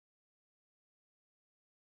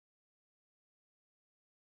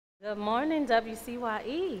Good morning,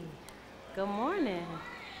 WCYE. Good morning.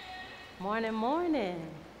 Morning, morning.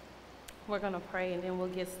 We're going to pray and then we'll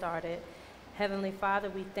get started. Heavenly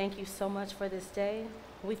Father, we thank you so much for this day.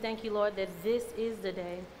 We thank you, Lord, that this is the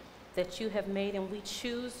day that you have made and we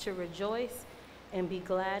choose to rejoice and be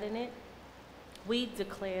glad in it. We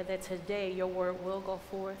declare that today your word will go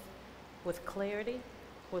forth with clarity,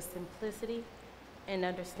 with simplicity, and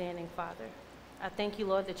understanding, Father. I thank you,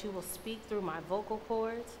 Lord, that you will speak through my vocal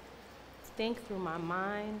cords, think through my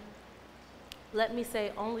mind. Let me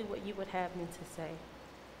say only what you would have me to say,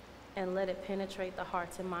 and let it penetrate the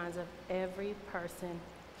hearts and minds of every person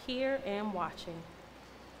here and watching.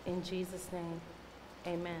 In Jesus' name,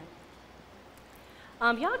 amen.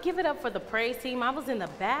 Y'all give it up for the praise team. I was in the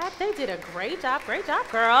back. They did a great job,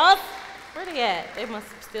 girls. Where they at? They must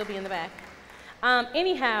still be in the back.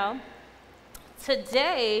 Anyhow,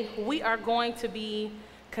 today we are going to be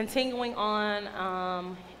continuing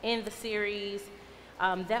on in the series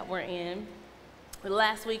that we're in.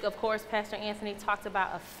 Last week, of course, Pastor Anthony talked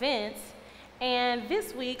about offense, and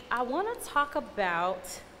this week I want to talk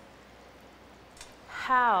about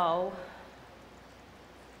how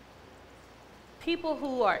people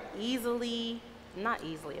who are not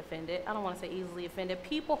easily offended, I don't want to say easily offended,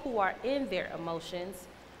 people who are in their emotions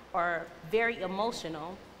or very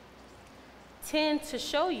emotional tend to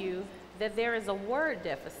show you that there is a word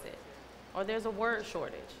deficit or there's a word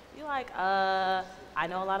shortage. You're like, I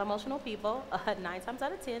know a lot of emotional people. 9 times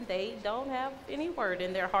out of 10, they don't have any word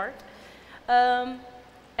in their heart.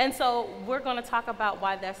 And so we're going to talk about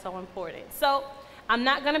why that's so important. So I'm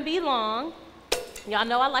not going to be long. Y'all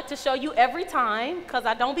know I like to show you every time because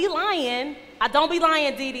I don't be lying. I don't be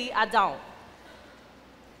lying, Dee Dee. I don't.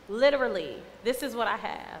 Literally, this is what I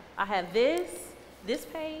have. I have this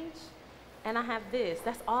page, and I have this.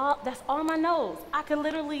 That's all my notes. I could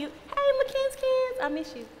literally, hey, McKinskins, I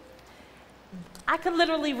miss you. I could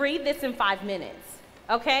literally read this in 5 minutes,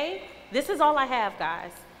 okay? This is all I have,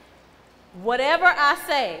 guys. Whatever I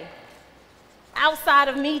say outside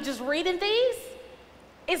of me just reading these,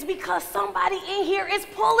 it's because somebody in here is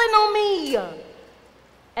pulling on me.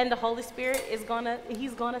 And the Holy Spirit is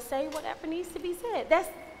he's gonna say whatever needs to be said. That's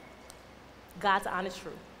God's honest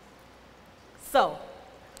truth. So,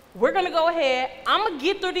 we're gonna go ahead, I'm gonna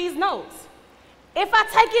get through these notes. If I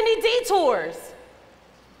take any detours,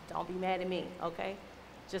 don't be mad at me, okay?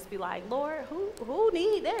 Just be like, Lord, who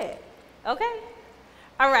need that? Okay?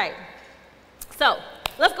 All right. So,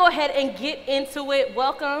 let's go ahead and get into it.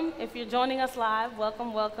 Welcome, if you're joining us live,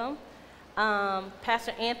 welcome, welcome.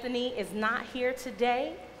 Pastor Anthony is not here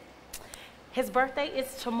today. His birthday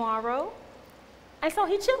is tomorrow, and so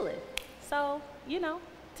he's chilling. So,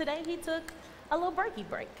 today he took a little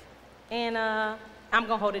break, and I'm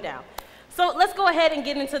gonna hold it down. So let's go ahead and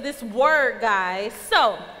get into this word, guys.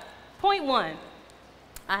 So, point 1,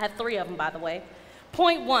 I have 3 of them, by the way.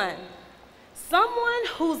 Point 1. Someone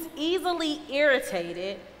who's easily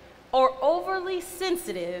irritated or overly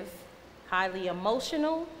sensitive, highly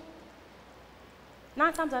emotional,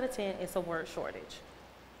 9 times out of 10, it's a word shortage.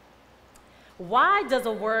 Why does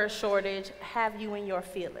a word shortage have you in your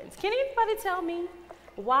feelings? Can anybody tell me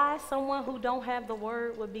why someone who don't have the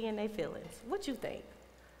word would be in their feelings? What you think?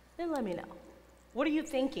 Then let me know. What are you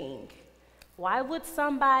thinking? Why would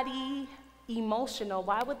somebody emotional,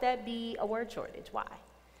 why would that be a word shortage? Why?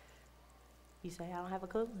 You say, I don't have a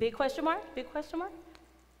clue? Big question mark? Big question mark?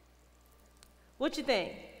 What you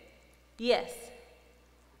think? Yes.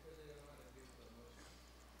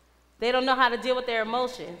 They don't know how to deal with their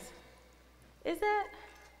emotions. Is that?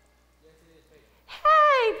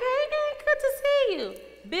 Hey, Peyton, good to see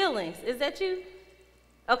you. Billings, is that you?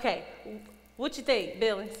 Okay, what you think,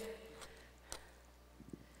 Billings?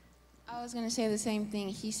 I was going to say the same thing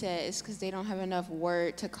he said. It's because they don't have enough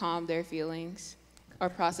word to calm their feelings or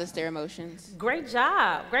process their emotions. Great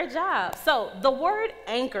job, great job. So the word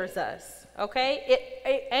anchors us, okay?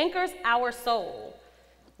 It anchors our soul.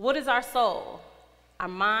 What is our soul? Our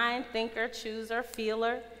mind, thinker, chooser,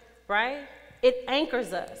 feeler, right? It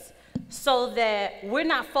anchors us so that we're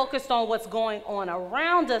not focused on what's going on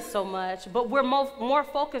around us so much, but we're more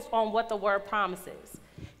focused on what the word promises.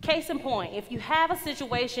 Case in point, if you have a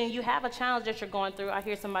situation, you have a challenge that you're going through, I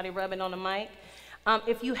hear somebody rubbing on the mic.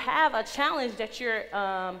 If you have a challenge that you're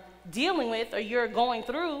dealing with or you're going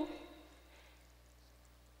through,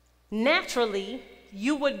 naturally,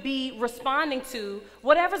 you would be responding to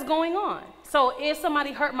whatever's going on. So if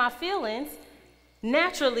somebody hurt my feelings,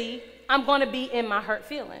 naturally, I'm going to be in my hurt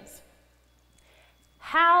feelings.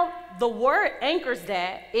 How the word anchors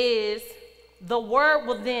that is the word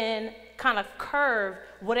will then kind of curve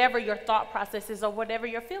whatever your thought process is or whatever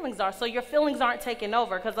your feelings are, so your feelings aren't taken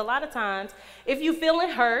over. Because a lot of times, if you feeling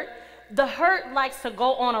hurt, the hurt likes to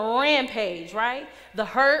go on a rampage, right? The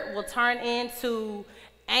hurt will turn into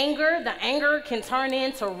anger. The anger can turn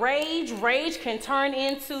into rage. Rage can turn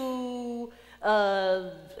into,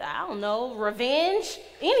 I don't know, revenge,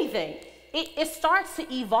 anything. It starts to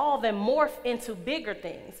evolve and morph into bigger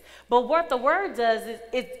things. But what the word does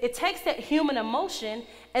is it takes that human emotion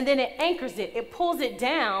and then it anchors it. It pulls it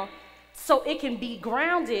down so it can be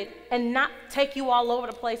grounded and not take you all over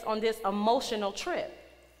the place on this emotional trip.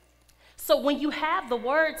 So when you have the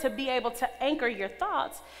word to be able to anchor your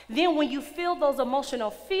thoughts, then when you feel those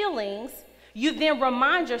emotional feelings, you then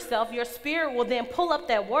remind yourself, your spirit will then pull up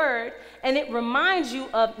that word, and it reminds you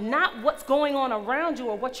of not what's going on around you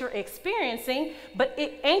or what you're experiencing, but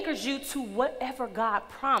it anchors you to whatever God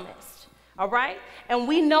promised, all right? And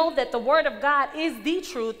we know that the word of God is the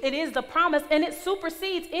truth, it is the promise, and it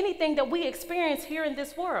supersedes anything that we experience here in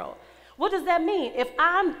this world. What does that mean? If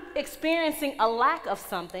I'm experiencing a lack of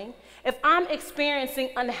something, if I'm experiencing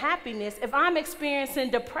unhappiness, if I'm experiencing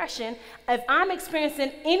depression, if I'm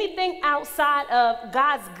experiencing anything outside of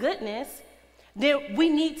God's goodness, then we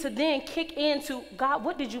need to then kick into, God,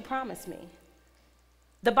 what did you promise me?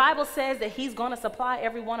 The Bible says that he's going to supply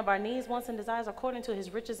every one of our needs, wants, and desires according to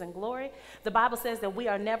his riches and glory. The Bible says that we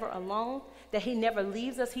are never alone, that he never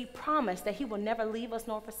leaves us. He promised that he will never leave us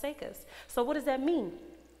nor forsake us. So what does that mean?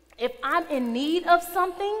 If I'm in need of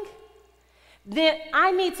something, then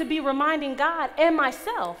I need to be reminding God and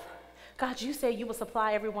myself, God, you say you will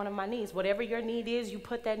supply every one of my needs. Whatever your need is, you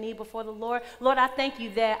put that need before the Lord. Lord, I thank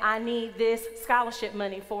you that I need this scholarship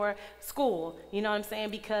money for school. You know what I'm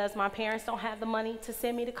saying? Because my parents don't have the money to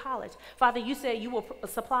send me to college. Father, you said you will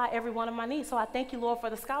supply every one of my needs. So I thank you, Lord,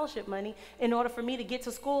 for the scholarship money in order for me to get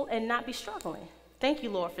to school and not be struggling. Thank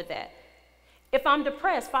you, Lord, for that. If I'm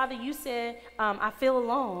depressed, Father, you said I feel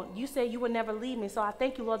alone. You said you would never leave me. So I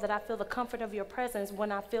thank you, Lord, that I feel the comfort of your presence when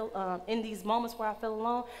I feel in these moments where I feel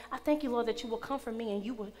alone. I thank you, Lord, that you will comfort me and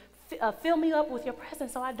you will fill me up with your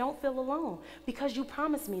presence so I don't feel alone, because you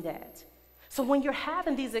promised me that. So when you're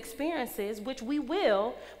having these experiences, which we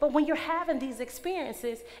will, but when you're having these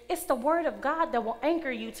experiences, it's the word of God that will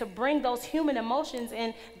anchor you to bring those human emotions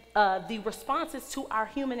and the responses to our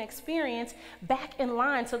human experience back in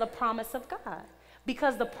line to the promise of God.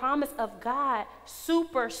 Because the promise of God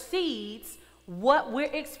supersedes what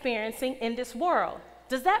we're experiencing in this world.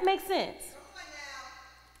 Does that make sense?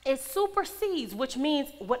 It supersedes, which means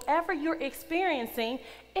whatever you're experiencing,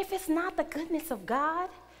 if it's not the goodness of God,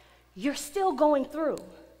 you're still going through.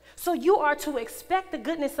 So you are to expect the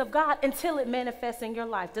goodness of God until it manifests in your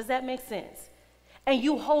life. Does that make sense? And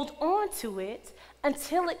you hold on to it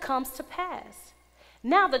until it comes to pass.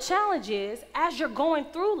 Now the challenge is, as you're going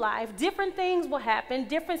through life, different things will happen,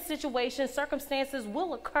 different situations, circumstances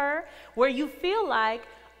will occur where you feel like,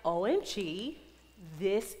 OMG,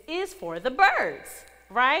 this is for the birds,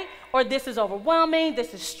 right? Or this is overwhelming,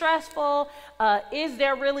 this is stressful. Is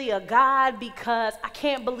there really a God, because I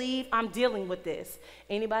can't believe I'm dealing with this?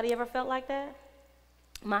 Anybody ever felt like that?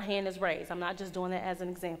 My hand is raised. I'm not just doing that as an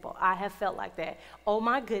example. I have felt like that. Oh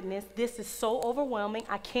my goodness, this is so overwhelming.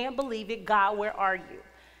 I can't believe it. God, where are you?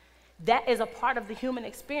 That is a part of the human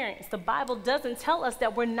experience. The Bible doesn't tell us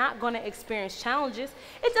that we're not going to experience challenges.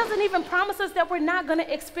 It doesn't even promise us that we're not going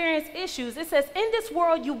to experience issues. It says, in this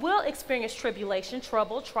world, you will experience tribulation,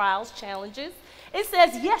 trouble, trials, challenges. It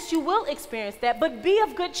says, yes, you will experience that, but be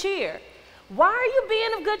of good cheer. Why are you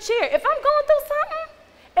being of good cheer? If I'm going through something,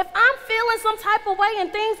 if I'm feeling some type of way and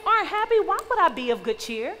things aren't happy, why would I be of good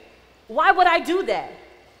cheer? Why would I do that?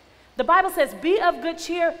 The Bible says, be of good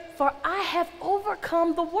cheer, for I have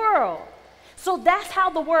overcome the world. So that's how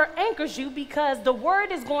the word anchors you, because the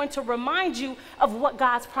word is going to remind you of what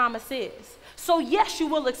God's promise is. So yes, you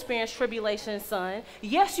will experience tribulation, son.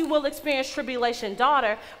 Yes, you will experience tribulation,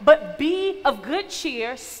 daughter, but be of good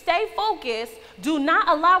cheer, stay focused, do not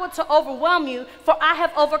allow it to overwhelm you, for I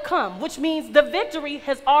have overcome, which means the victory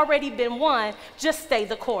has already been won. Just stay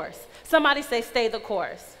the course. Somebody say, stay the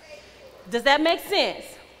course. Does that make sense?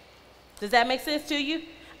 Does that make sense to you?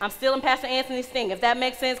 I'm still in Pastor Anthony's thing. If that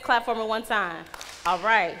makes sense, clap for me one time. All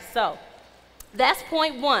right, so that's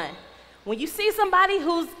point one. When you see somebody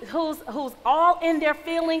who's all in their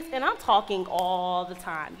feelings, and I'm talking all the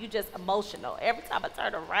time, you just emotional. Every time I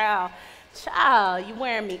turn around, child, you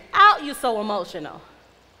wearing me out, you so emotional.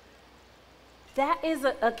 That is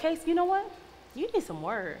a case, you know what? You need some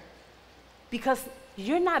word, because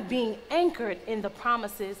you're not being anchored in the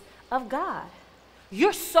promises of God.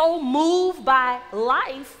 You're so moved by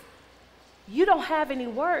life, you don't have any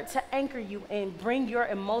word to anchor you and bring your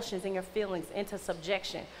emotions and your feelings into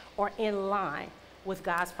subjection or in line with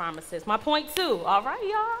God's promises. My point 2, all right,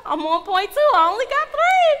 y'all, I'm on point 2, I only got 3.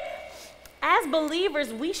 As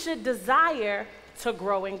believers, we should desire to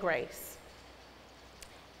grow in grace.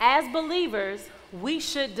 As believers, we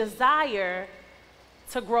should desire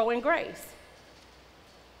to grow in grace.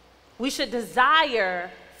 We should desire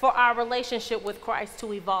for our relationship with Christ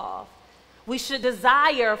to evolve. We should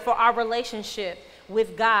desire for our relationship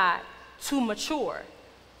with God to mature.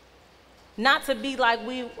 Not to be like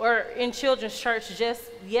we were in children's church just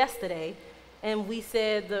yesterday and we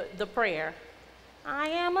said the prayer, I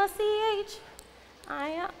am a CH, I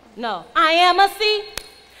am a C,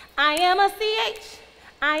 I am a CH,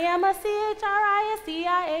 I am a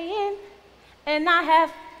CHRISTIAN, and I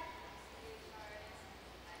have.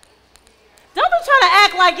 Don't be trying to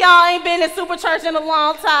act like y'all ain't been in Super Church in a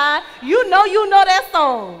long time. You know that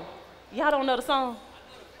song. Y'all don't know the song?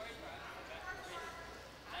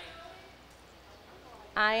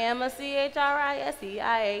 I am a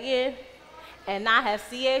CHRISTIAN, and I have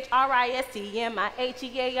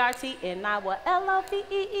CHRISTMIHEART, and I will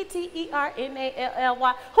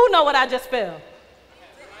LOVEETERNALLY. Who know what I just spelled?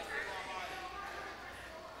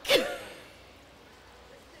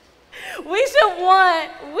 We should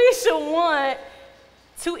want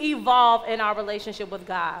to evolve in our relationship with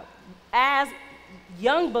God. As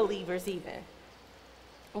young believers even,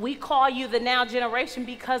 we call you the now generation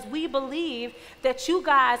because we believe that you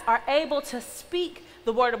guys are able to speak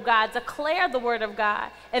the word of God, declare the word of God,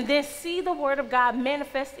 and then see the word of God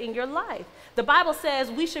manifest in your life. The Bible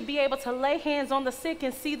says we should be able to lay hands on the sick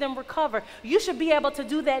and see them recover. You should be able to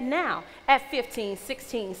do that now at 15,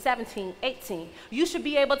 16, 17, 18. You should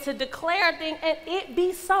be able to declare a thing and it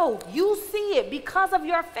be so. You see it because of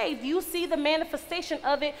your faith. You see the manifestation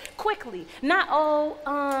of it quickly. Not,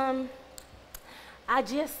 I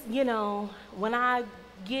just, when I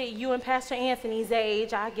get you and Pastor Anthony's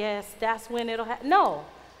age, I guess that's when it'll happen. No.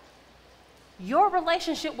 Your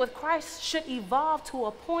relationship with Christ should evolve to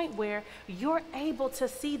a point where you're able to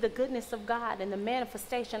see the goodness of God and the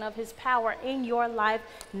manifestation of his power in your life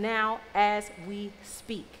now as we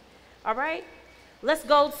speak. All right? Let's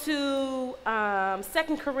go to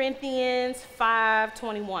 2 Corinthians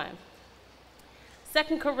 5:21.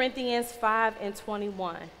 2 Corinthians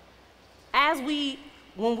 5:21.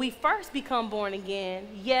 When we first become born again,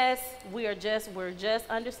 yes, we're just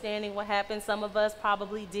understanding what happened. Some of us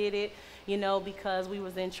probably did it, because we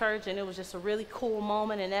was in church and it was just a really cool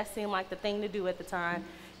moment and that seemed like the thing to do at the time.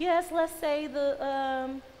 Yes, let's say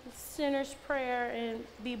the sinner's prayer and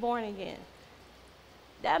be born again.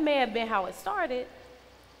 That may have been how it started,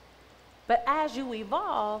 but as you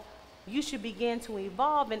evolve, you should begin to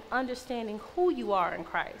evolve in understanding who you are in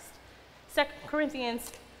Christ. 2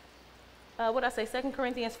 Corinthians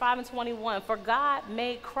 5:21, for God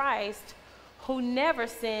made Christ, who never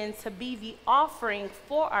sinned, to be the offering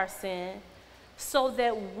for our sin, so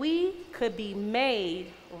that we could be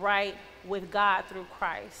made right with God through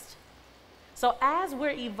Christ. So as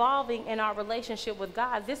we're evolving in our relationship with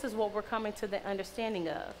God, this is what we're coming to the understanding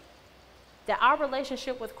of. That our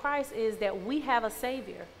relationship with Christ is that we have a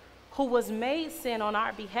Savior who was made sin on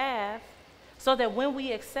our behalf, so that when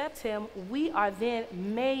we accept him, we are then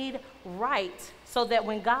made right, so that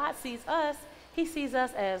when God sees us, he sees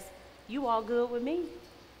us as, you all good with me?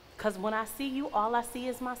 Because when I see you, all I see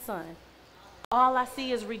is my son. All I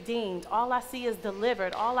see is redeemed. All I see is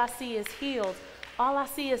delivered. All I see is healed. All I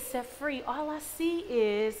see is set free. All I see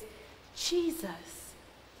is Jesus.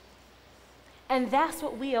 And that's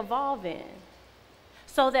what we evolve in.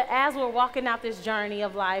 So that as we're walking out this journey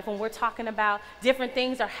of life, when we're talking about different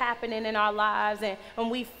things are happening in our lives, and when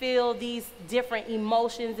we feel these different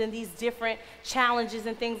emotions and these different challenges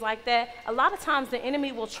and things like that, a lot of times the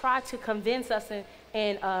enemy will try to convince us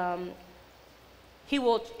and he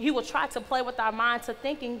will try to play with our mind to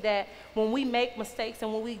thinking that when we make mistakes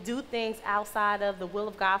and when we do things outside of the will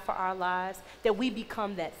of God for our lives, that we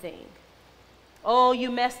become that thing. Oh,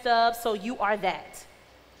 you messed up, so you are that.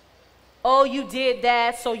 Oh, you did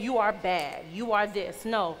that, so you are bad. You are this.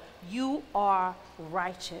 No, you are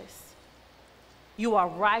righteous. You are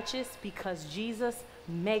righteous because Jesus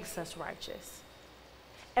makes us righteous.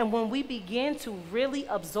 And when we begin to really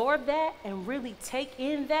absorb that and really take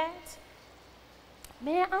in that,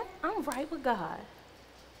 man, I'm right with God.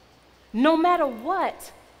 No matter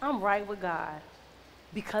what, I'm right with God.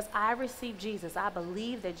 Because I received Jesus. I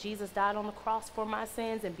believe that Jesus died on the cross for my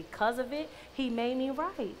sins, and because of it, he made me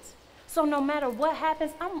right. So no matter what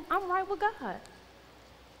happens, I'm right with God.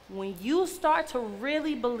 When you start to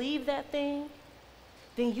really believe that thing,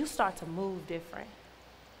 then you start to move different.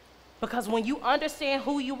 Because when you understand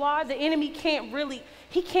who you are, the enemy can't really,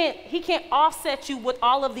 he can't offset you with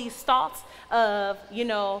all of these thoughts of, you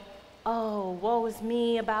know, oh, woe is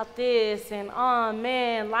me about this, and oh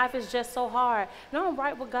man, life is just so hard. No, I'm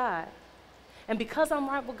right with God. And because I'm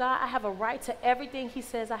right with God, I have a right to everything he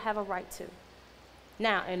says I have a right to.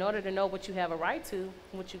 Now, in order to know what you have a right to,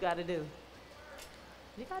 what you got to do?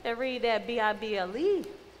 You got to read that Bible,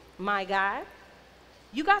 my God.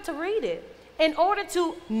 You got to read it. In order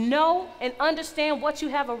to know and understand what you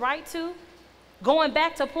have a right to, going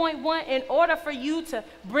back to point one, in order for you to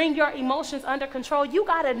bring your emotions under control, you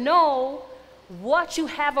got to know what you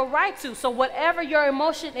have a right to. So whatever your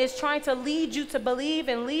emotion is trying to lead you to believe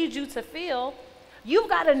and lead you to feel, you've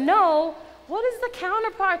got to know, what is the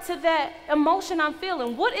counterpart to that emotion I'm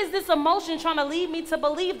feeling? What is this emotion trying to lead me to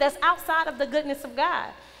believe that's outside of the goodness of God?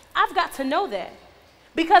 I've got to know that.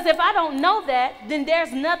 Because if I don't know that, then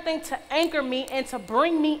there's nothing to anchor me and to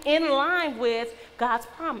bring me in line with God's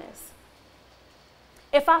promise.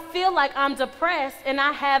 If I feel like I'm depressed and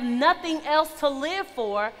I have nothing else to live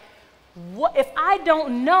for, if I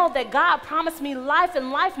don't know that God promised me life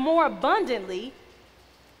and life more abundantly,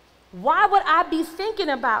 why would I be thinking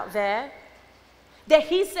about that? That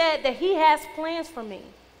he said that he has plans for me.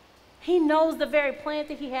 He knows the very plan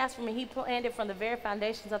that he has for me. He planned it from the very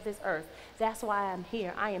foundations of this earth. That's why I'm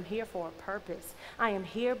here. I am here for a purpose. I am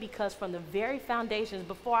here because from the very foundations,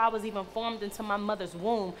 before I was even formed into my mother's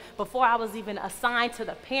womb, before I was even assigned to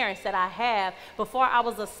the parents that I have, before I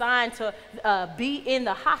was assigned to be in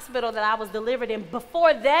the hospital that I was delivered in,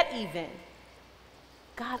 before that even,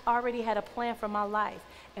 God already had a plan for my life.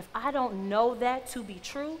 If I don't know that to be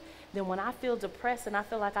true, then when I feel depressed and I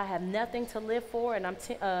feel like I have nothing to live for and I'm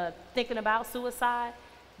thinking about suicide,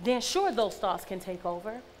 then sure those thoughts can take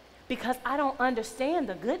over, because I don't understand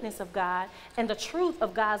the goodness of God and the truth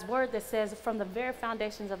of God's word that says from the very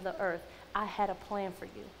foundations of the earth, I had a plan for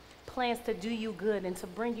you, plans to do you good and to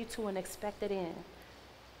bring you to an expected end.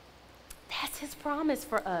 That's his promise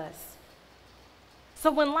for us. So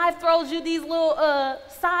when life throws you these little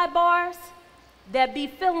sidebars, that be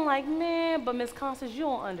feeling like, man, but Miss Constance, you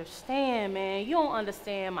don't understand, man. You don't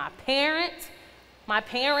understand my parents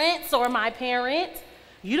or my parent.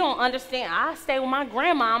 You don't understand. I stay with my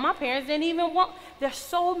grandma. My parents didn't even want. There's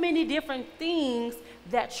so many different things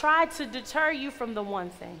that try to deter you from the one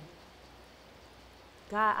thing.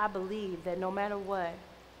 God, I believe that no matter what,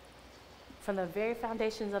 from the very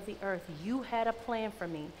foundations of the earth, you had a plan for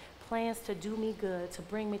me, plans to do me good, to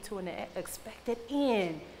bring me to an expected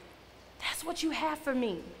end. That's what you have for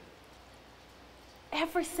me.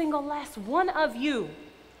 Every single last one of you.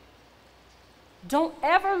 Don't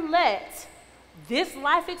ever let this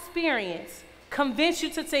life experience convince you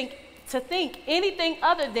to think anything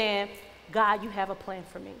other than, God, you have a plan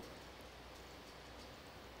for me.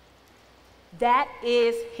 That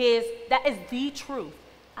is the truth.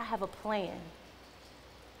 I have a plan.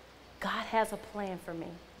 God has a plan for me.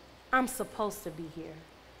 I'm supposed to be here.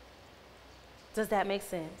 Does that make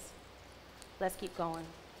sense? Let's keep going.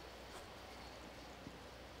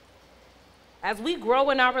 As we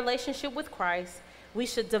grow in our relationship with Christ, we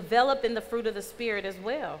should develop in the fruit of the Spirit as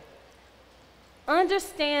well.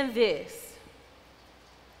 Understand this.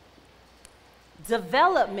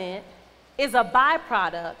 Development is a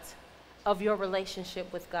byproduct of your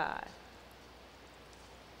relationship with God.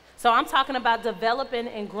 So I'm talking about developing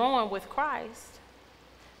and growing with Christ.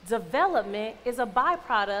 Development is a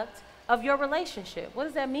byproduct of your relationship. What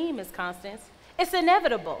does that mean, Ms. Constance? It's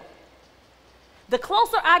inevitable. The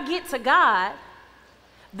closer I get to God,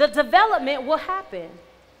 the development will happen.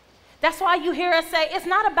 That's why you hear us say, it's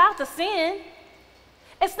not about the sin.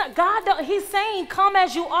 It's not, he's saying, come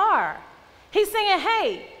as you are. He's saying,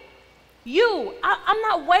 hey, I'm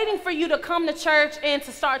not waiting for you to come to church and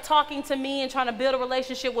to start talking to me and trying to build a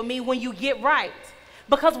relationship with me when you get right.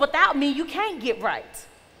 Because without me, you can't get right.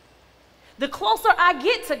 The closer I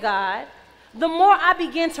get to God, the more I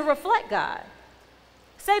begin to reflect God.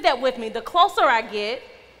 Say that with me. The closer I get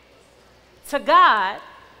to God,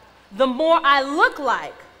 the more I look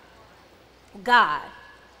like God.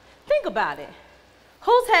 Think about it.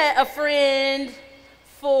 Who's had a friend,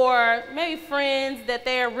 for maybe friends that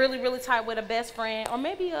they're really, really tight with, a best friend, or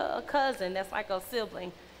maybe a cousin that's like a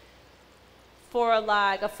sibling, for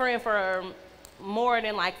like a friend for more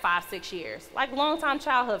than like 5-6 years, like longtime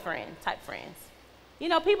childhood friend type friends. You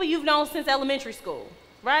know, people you've known since elementary school,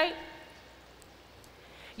 right?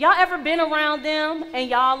 Y'all ever been around them and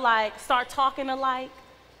y'all like start talking alike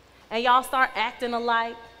and y'all start acting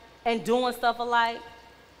alike and doing stuff alike?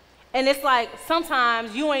 And it's like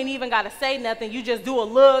sometimes you ain't even got to say nothing. You just do a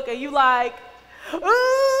look and you like,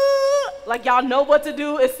 Like y'all know what to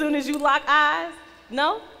do as soon as you lock eyes?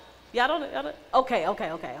 No? Y'all don't? Okay.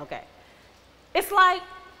 It's like,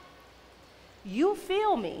 you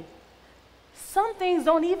feel me. Some things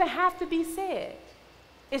don't even have to be said.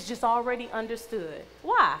 It's just already understood.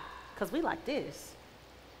 Why? Because we like this.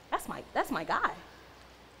 That's my guy.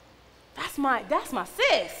 That's my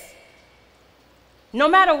sis. No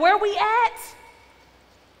matter where we at,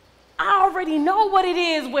 I already know what it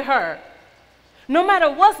is with her. No matter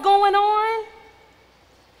what's going on,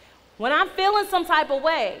 when I'm feeling some type of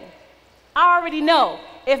way, I already know.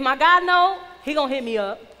 If my guy know, he gonna hit me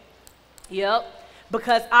up. Yep,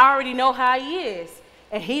 because I already know how he is,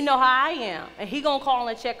 and he know how I am, and he gonna call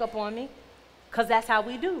and check up on me, because that's how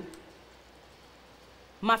we do.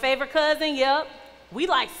 My favorite cousin, yep, we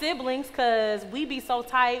like siblings because we be so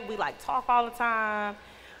tight, we like talk all the time.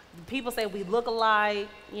 People say we look alike,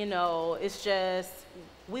 you know, it's just,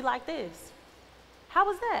 we like this. How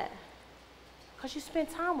was that? Because you spend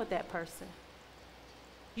time with that person.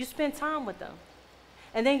 You spend time with them.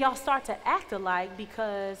 And then y'all start to act alike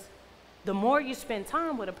because the more you spend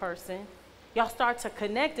time with a person, y'all start to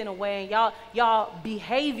connect in a way, and y'all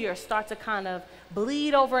behavior start to kind of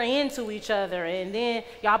bleed over into each other, and then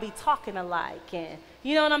y'all be talking alike, and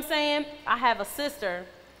you know what I'm saying? I have a sister.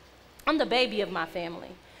 I'm the baby of my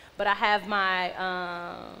family, but I have my,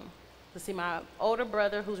 my older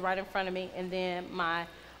brother who's right in front of me, and then my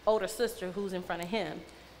older sister who's in front of him.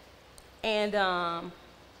 And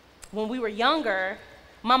when we were younger,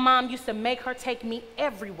 my mom used to make her take me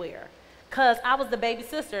everywhere, because I was the baby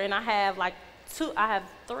sister, and I have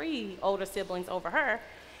 3 older siblings over her,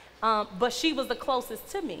 but she was the closest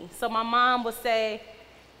to me. So my mom would say,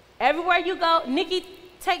 everywhere you go, Nikki,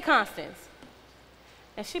 take Constance.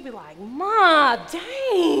 And she'd be like, Ma,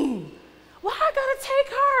 dang, why I gotta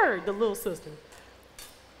take her, the little sister?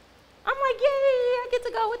 I'm like, yay, I get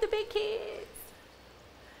to go with the big kids.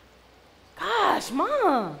 Gosh,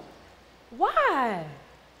 Mom, why?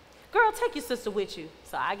 Girl, take your sister with you.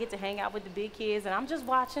 So I get to hang out with the big kids, and I'm just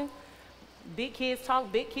watching. Big kids talk,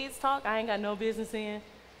 I ain't got no business in.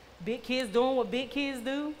 Big kids doing what big kids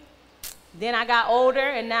do. Then I got older,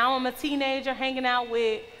 and now I'm a teenager hanging out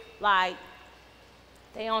with, like,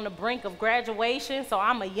 they on the brink of graduation, so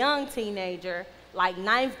I'm a young teenager, like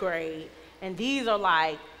 9th grade, and these are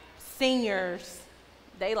like seniors.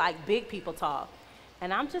 They like big people talk.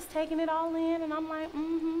 And I'm just taking it all in, and I'm like,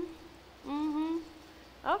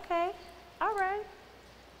 okay, all right.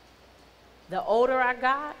 The older I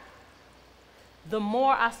got, the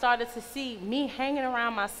more I started to see me hanging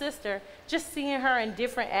around my sister, just seeing her in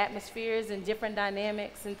different atmospheres and different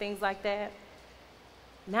dynamics and things like that.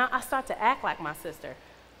 Now I start to act like my sister.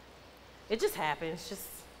 It just happens. Just,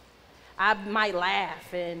 I might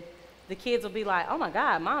laugh, and the kids will be like, oh my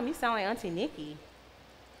God, Mom, you sound like Auntie Nikki.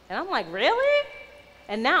 And I'm like, really?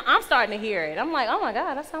 And now I'm starting to hear it. I'm like, oh my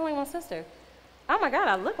God, I sound like my sister. Oh my God,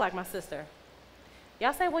 I look like my sister.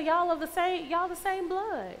 Y'all say, well, y'all the same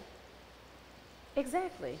blood.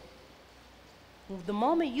 Exactly. The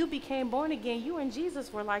moment you became born again, you and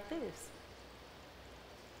Jesus were like this.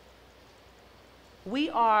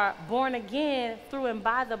 We are born again through and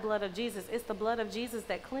by the blood of Jesus. It's the blood of Jesus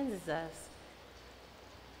that cleanses us,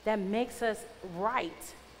 that makes us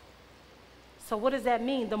right. So what does that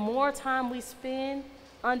mean? The more time we spend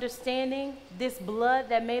understanding this blood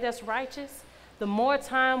that made us righteous, the more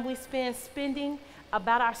time we spending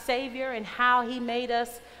about our Savior and how he made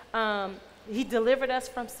us, he delivered us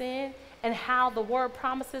from sin, and how the word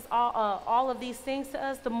promises all of these things to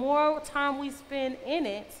us, the more time we spend in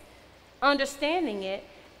it, understanding it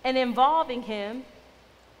and involving him,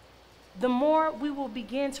 the more we will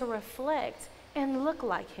begin to reflect and look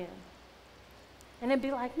like him. And it'd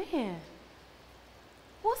be like, man,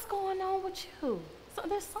 what's going on with you? So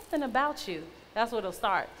there's something about you. That's what it'll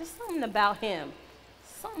start. There's something about him,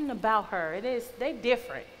 something about her. They're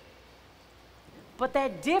different. But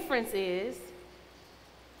that difference is,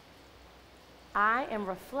 I am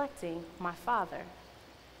reflecting my Father.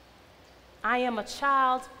 I am a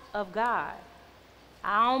child of God.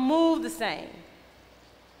 I don't move the same.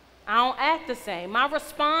 I don't act the same. My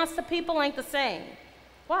response to people ain't the same.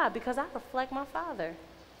 Why? Because I reflect my Father,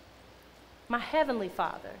 my Heavenly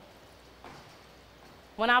Father.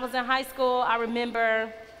 When I was in high school, I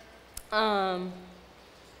remember,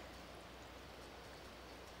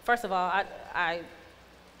 first of all, I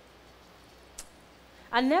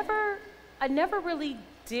never really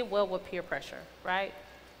did well with peer pressure, right?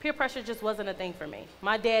 Peer pressure just wasn't a thing for me.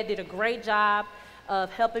 My dad did a great job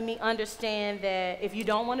of helping me understand that if you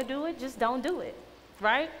don't want to do it, just don't do it,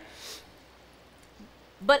 right?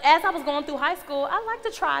 But as I was going through high school, I like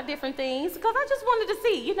to try different things because I just wanted to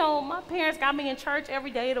see. You know, my parents got me in church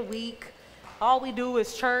every day of the week. All we do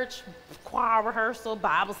is church, choir rehearsal,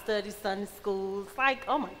 Bible study, Sunday school. It's like,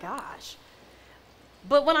 oh my gosh.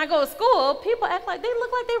 But when I go to school, people act like they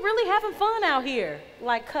look like they really having fun out here,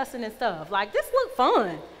 like cussing and stuff. Like, this look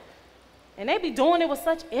fun. And they be doing it with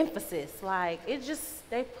such emphasis. Like, it just,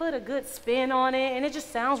 they put a good spin on it, and it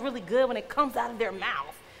just sounds really good when it comes out of their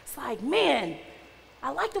mouth. It's like, man, I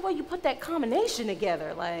like the way you put that combination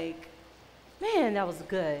together. Like, man, that was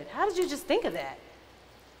good. How did you just think of that?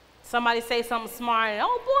 Somebody say something smart, and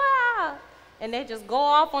oh boy, and they just go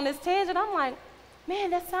off on this tangent. I'm like, man,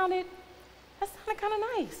 that sounded kind of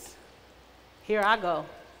nice. Here I go.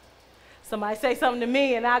 Somebody say something to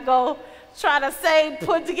me, and I go try to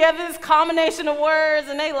put together this combination of words,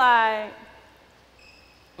 and they like,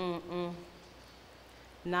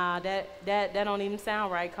 nah, that don't even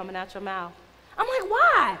sound right coming out your mouth. I'm like,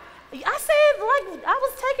 why? I said like I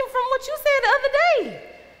was taken from what you said the other day.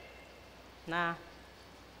 Nah.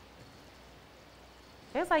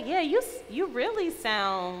 It's like, yeah, you really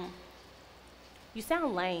sound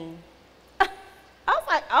lame. I was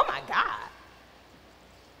like, oh my God,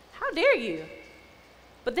 how dare you?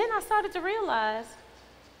 But then I started to realize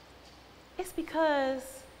it's because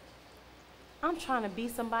I'm trying to be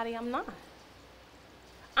somebody I'm not.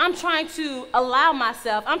 I'm trying to allow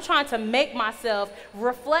myself, I'm trying to make myself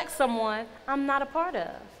reflect someone I'm not a part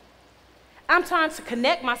of. I'm trying to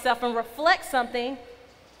connect myself and reflect something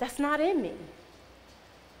that's not in me.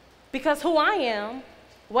 Because who I am,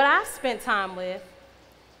 what I've spent time with,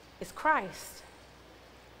 is Christ.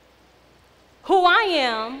 Who I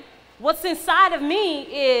am, what's inside of me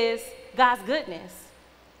is God's goodness,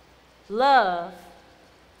 love,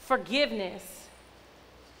 forgiveness,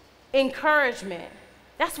 encouragement.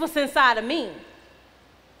 That's what's inside of me.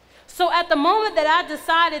 So at the moment that I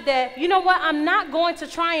decided that, you know what, I'm not going to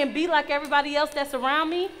try and be like everybody else that's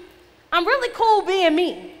around me, I'm really cool being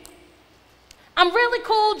me. I'm really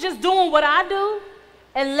cool just doing what I do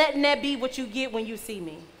and letting that be what you get when you see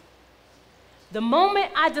me. The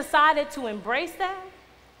moment I decided to embrace that,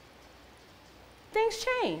 things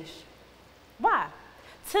changed. Why?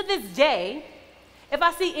 To this day, if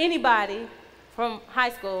I see anybody from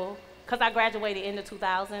high school, because I graduated in the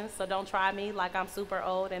 2000s, so don't try me like I'm super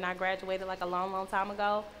old and I graduated like a long, long time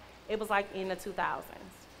ago. It was like in the 2000s,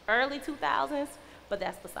 early 2000s, but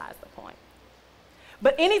that's besides the point.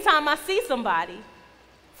 But anytime I see somebody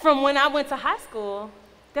from when I went to high school,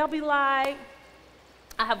 they'll be like,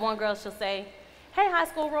 I have one girl, she'll say, hey, high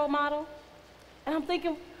school role model. And I'm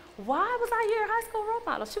thinking, why was I your high school role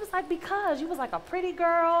model? She was like, because you was like a pretty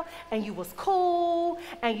girl, and you was cool,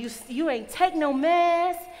 and you ain't take no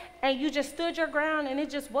mess, and you just stood your ground, and it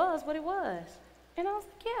just was what it was. And I was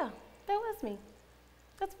like, yeah, that was me.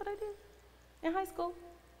 That's what I did in high school.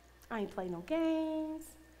 I ain't play no games.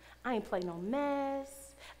 I ain't play no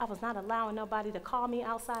mess. I was not allowing nobody to call me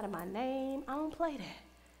outside of my name. I don't play that.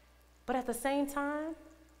 But at the same time,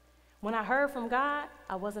 when I heard from God,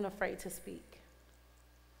 I wasn't afraid to speak.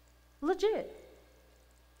 Legit.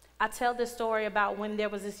 I tell this story about when there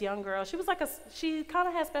was this young girl. She was like she kind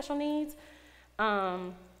of had special needs,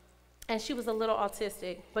 and she was a little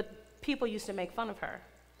autistic, but people used to make fun of her.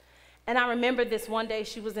 And I remember this one day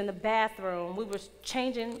she was in the bathroom. We were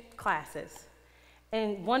changing classes.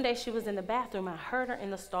 And one day she was in the bathroom. I heard her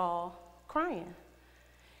in the stall crying.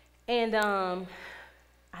 And I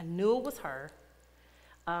knew it was her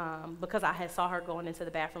because I had saw her going into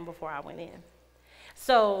the bathroom before I went in.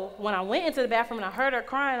 So when I went into the bathroom and I heard her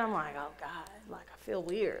crying, I'm like, oh God, like I feel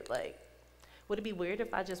weird. Like, would it be weird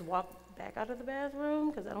if I just walked back out of the bathroom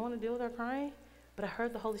because I don't want to deal with her crying? But I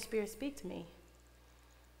heard the Holy Spirit speak to me.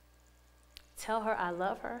 Tell her I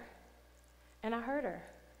love her. And I heard her.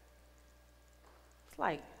 It's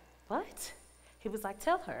like, what? He was like,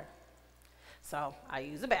 tell her. So I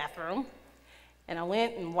used the bathroom, and I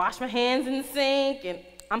went and washed my hands in the sink, and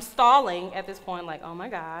I'm stalling at this point, like, oh my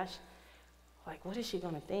gosh. Like, what is she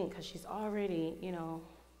going to think? Because she's already, you know,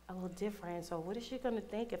 a little different. So what is she going to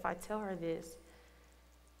think if I tell her this?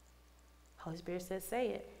 Holy Spirit says, say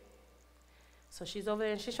it. So she's over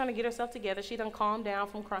there, and she's trying to get herself together. She done calmed down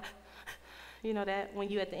from crying. You know that when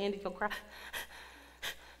you at the end, you go cry.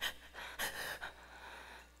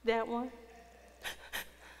 That one.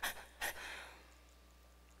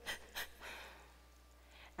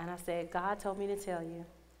 And I said, God told me to tell you,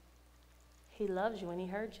 he loves you and he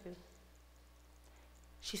heard you.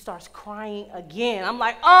 She starts crying again. I'm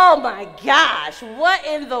like, oh my gosh, what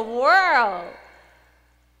in the world?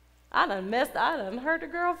 I done hurt the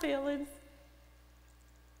girl feelings.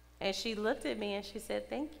 And she looked at me and she said,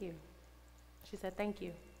 thank you. She said, thank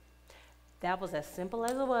you. That was as simple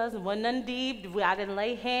as it was. It wasn't nothing deep. I didn't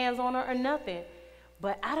lay hands on her or nothing.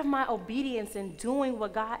 But out of my obedience in doing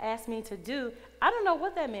what God asked me to do, I don't know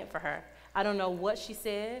what that meant for her. I don't know what she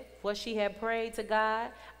said, what she had prayed to God.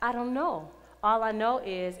 I don't know. All I know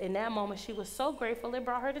is in that moment, she was so grateful it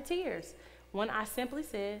brought her to tears. When I simply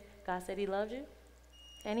said, God said he loved you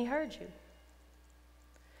and he heard you.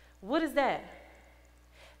 What is that?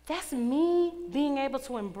 That's me being able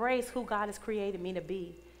to embrace who God has created me to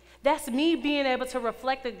be. That's me being able to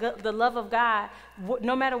reflect the love of God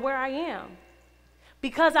no matter where I am.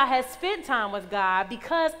 Because I had spent time with God,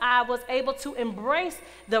 because I was able to embrace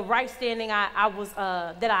the right standing that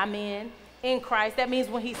I'm in Christ, that means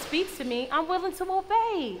when he speaks to me, I'm willing to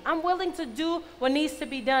obey. I'm willing to do what needs to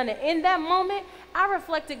be done. And in that moment, I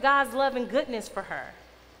reflected God's love and goodness for her.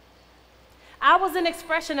 I was an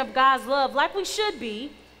expression of God's love, like we should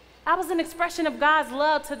be. I was an expression of God's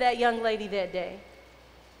love to that young lady that day.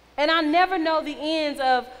 And I never know the ends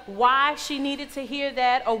of why she needed to hear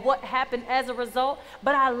that or what happened as a result,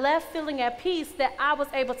 but I left feeling at peace that I was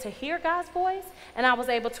able to hear God's voice and I was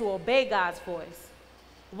able to obey God's voice.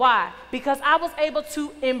 Why? Because I was able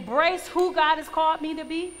to embrace who God has called me to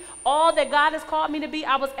be, all that God has called me to be.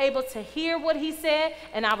 I was able to hear what he said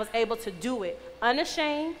and I was able to do it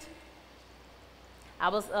unashamed. I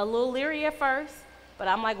was a little leery at first, but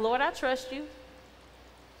I'm like, Lord, I trust you.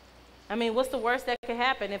 I mean, what's the worst that could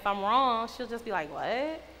happen? If I'm wrong, she'll just be like, what?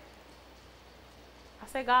 I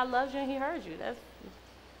said, God loves you and he heard you.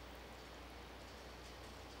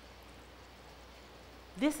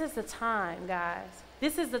 This is the time, guys.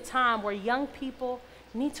 This is the time where young people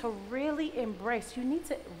need to really embrace. You need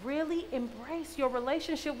to really embrace your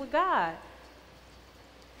relationship with God.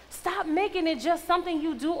 Stop making it just something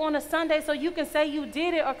you do on a Sunday so you can say you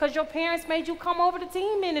did it or because your parents made you come over to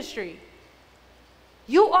teen ministry.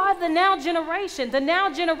 You are the now generation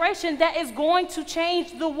that is going to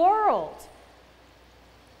change the world.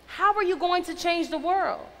 How are you going to change the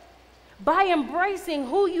world? By embracing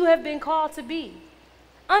who you have been called to be.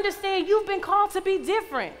 Understand you've been called to be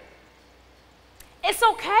different. It's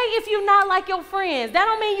okay if you're not like your friends. That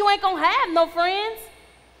don't mean you ain't gonna have no friends.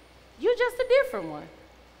 You're just a different one.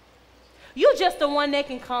 You're just the one they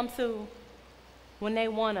can come to when they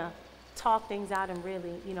wanna talk things out and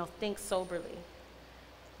really, think soberly.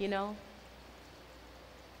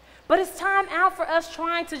 But it's time out for us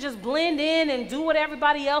trying to just blend in and do what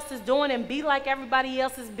everybody else is doing and be like everybody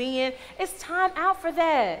else is being. It's time out for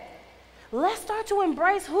that. Let's start to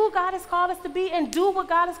embrace who God has called us to be and do what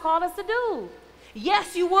God has called us to do.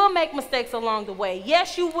 Yes, you will make mistakes along the way.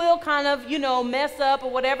 Yes, you will kind of, mess up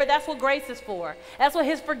or whatever. That's what grace is for. That's what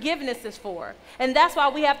his forgiveness is for. And that's why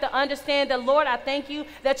we have to understand that, Lord, I thank you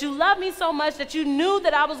that you love me so much that you knew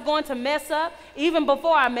that I was going to mess up even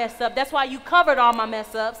before I messed up. That's why you covered all my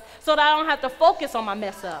mess ups so that I don't have to focus on my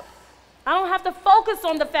mess up. I don't have to focus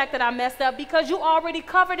on the fact that I messed up because you already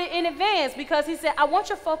covered it in advance, because he said, I want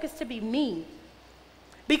your focus to be me.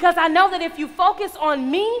 Because I know that if you focus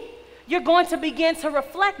on me, you're going to begin to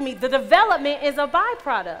reflect me. The development is a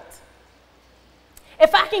byproduct.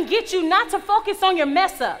 If I can get you not to focus on your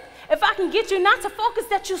mess up, if I can get you not to focus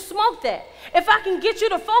that you smoked that, if I can get you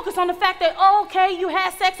to focus on the fact that, you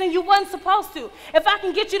had sex and you wasn't supposed to, if I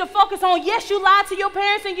can get you to focus on, yes, you lied to your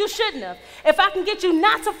parents and you shouldn't have, if I can get you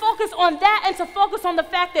not to focus on that and to focus on the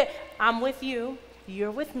fact that I'm with you,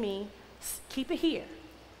 you're with me, keep it here.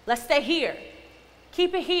 Let's stay here.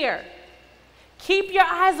 Keep it here. Keep your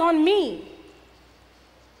eyes on me.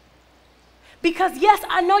 Because yes,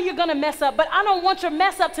 I know you're going to mess up, but I don't want your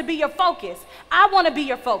mess up to be your focus. I want to be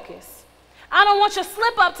your focus. I don't want your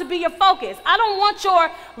slip up to be your focus. I don't want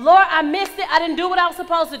your, Lord, I missed it. I didn't do what I was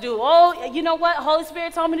supposed to do. Oh, you know what? Holy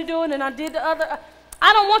Spirit told me to do it and I did the other.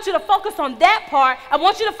 I don't want you to focus on that part. I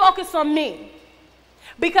want you to focus on me.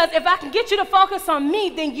 Because if I can get you to focus on me,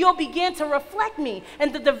 then you'll begin to reflect me.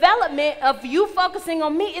 And the development of you focusing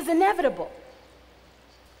on me is inevitable.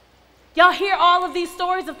 Y'all hear all of these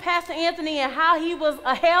stories of Pastor Anthony and how he was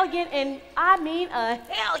a hellion, and I mean a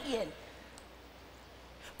hellion.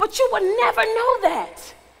 But you would never know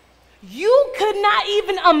that. You could not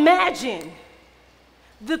even imagine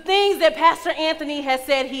the things that Pastor Anthony has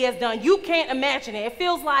said he has done. You can't imagine it. It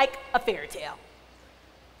feels like a fairy tale.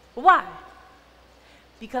 Why?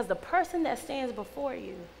 Because the person that stands before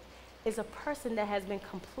you is a person that has been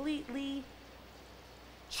completely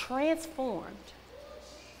transformed.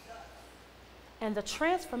 And the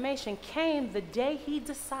transformation came the day he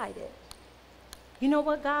decided, you know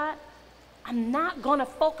what, God? I'm not going to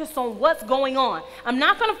focus on what's going on. I'm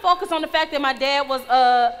not going to focus on the fact that my dad was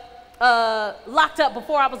locked up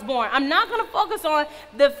before I was born. I'm not going to focus on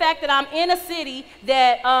the fact that I'm in a city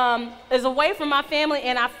that is away from my family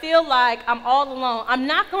and I feel like I'm all alone. I'm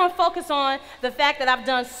not going to focus on the fact that I've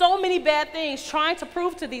done so many bad things trying to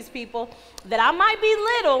prove to these people that I might be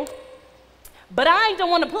little, but I ain't the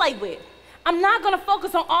one to play with. I'm not going to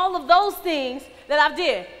focus on all of those things that I've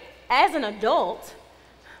did. As an adult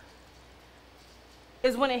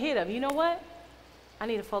is when it hit him. You know what? I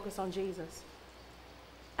need to focus on Jesus.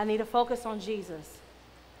 I need to focus on Jesus.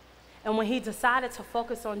 And when he decided to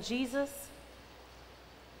focus on Jesus,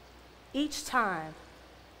 each time,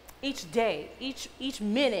 each day, each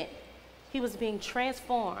minute, he was being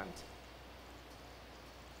transformed.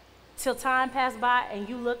 Till time passed by and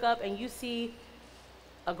you look up and you see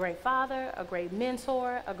a great father, a great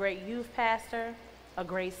mentor, a great youth pastor, a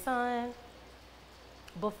great son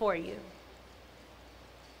before you.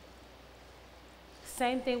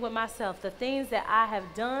 Same thing with myself. The things that I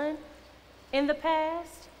have done in the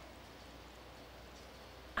past,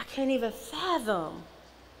 I can't even fathom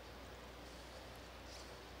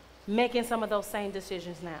making some of those same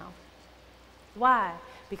decisions now. Why?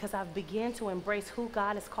 Because I've begun to embrace who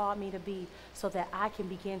God has called me to be so that I can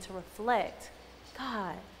begin to reflect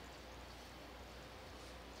God.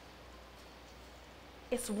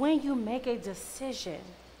 It's when you make a decision.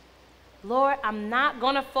 Lord, I'm not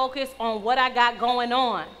going to focus on what I got going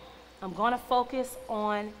on. I'm going to focus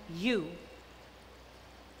on you.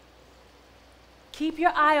 Keep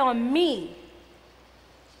your eye on me.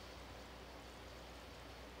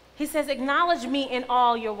 He says, acknowledge me in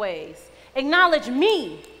all your ways. Acknowledge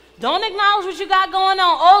me. Don't acknowledge what you got going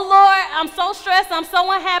on. Oh, Lord, I'm so stressed. I'm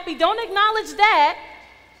so unhappy. Don't acknowledge that.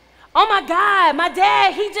 Oh, my God, my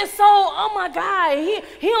dad, he just so, oh, my God,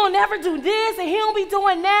 he don't never do this, and he don't be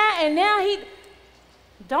doing that, and now he,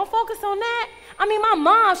 don't focus on that. I mean, my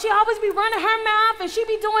mom, she always be running her mouth, and she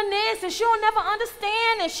be doing this, and she don't never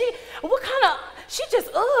understand, and she just,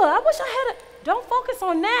 I wish I had don't focus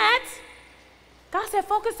on that. God said,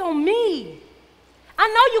 focus on me. I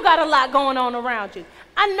know you got a lot going on around you.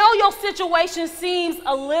 I know your situation seems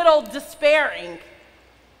a little despairing.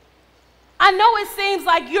 I know it seems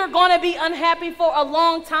like you're going to be unhappy for a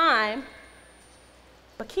long time,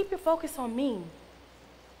 but keep your focus on me,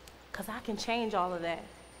 because I can change all of that.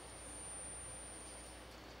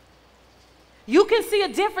 You can see a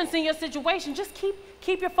difference in your situation. Just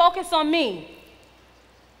keep your focus on me.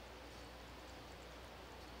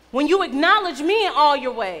 When you acknowledge me in all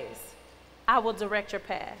your ways, I will direct your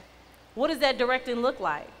path. What does that directing look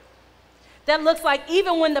like? That looks like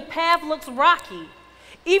even when the path looks rocky,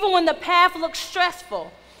 even when the path looks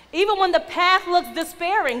stressful, even when the path looks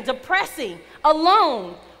despairing, depressing,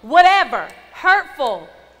 alone, whatever, hurtful,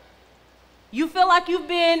 you feel like you've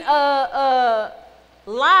been lied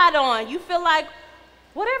on, you feel like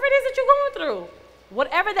whatever it is that you're going through,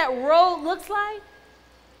 whatever that road looks like,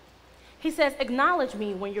 he says, acknowledge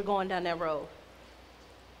me when you're going down that road.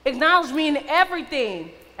 Acknowledge me in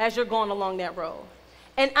everything as you're going along that road,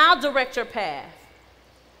 and I'll direct your path.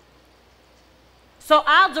 So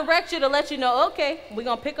I'll direct you to let you know, okay, we're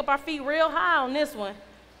going to pick up our feet real high on this one.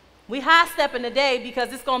 We high stepping today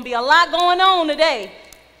because it's going to be a lot going on today.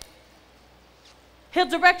 He'll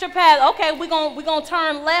direct your path. Okay, we're going to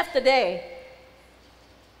turn left today.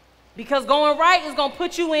 Because going right is going to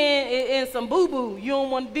put you in some boo-boo you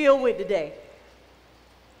don't want to deal with today.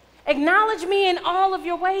 Acknowledge me in all of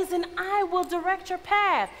your ways and I will direct your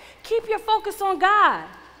path. Keep your focus on God.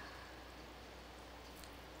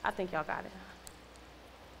 I think y'all got it.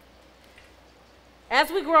 As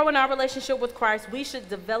we grow in our relationship with Christ, we should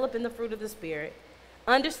develop in the fruit of the Spirit,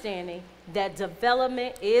 understanding that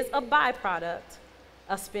development is a byproduct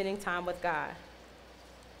of spending time with God.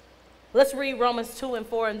 Let's read Romans 2 and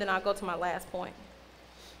 4, and then I'll go to my last point.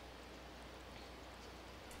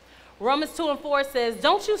 Romans 2 and 4 says,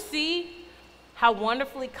 don't you see how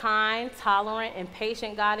wonderfully kind, tolerant, and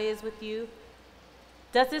patient God is with you?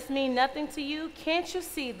 Does this mean nothing to you? Can't you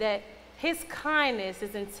see that his kindness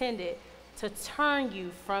is intended to turn you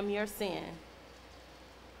from your sin?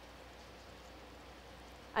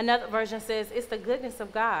 Another version says, it's the goodness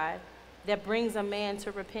of God that brings a man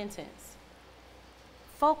to repentance.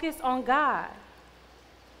 Focus on God.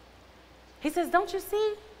 He says, don't you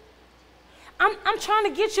see? I'm trying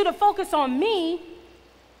to get you to focus on me,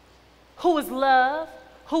 who is love,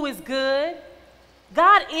 who is good.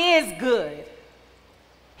 God is good.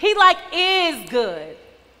 He is good.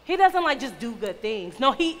 He doesn't just do good things.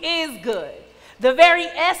 No, he is good. The very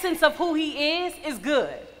essence of who he is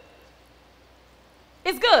good.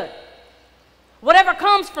 It's good. Whatever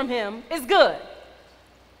comes from him is good.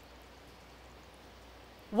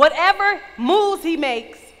 Whatever moves he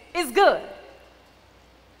makes is good.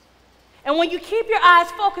 And when you keep your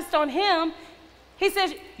eyes focused on him, he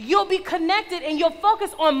says you'll be connected and you'll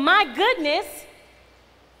focus on my goodness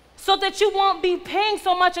so that you won't be paying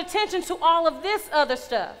so much attention to all of this other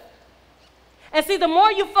stuff. And see, the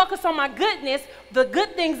more you focus on my goodness, the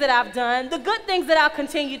good things that I've done, the good things that I'll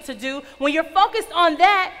continue to do, when you're focused on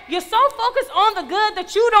that, you're so focused on the good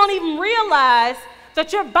that you don't even realize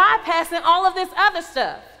that you're bypassing all of this other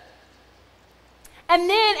stuff. And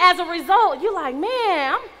then as a result, you're like,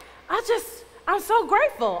 man, I'm so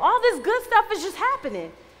grateful. All this good stuff is just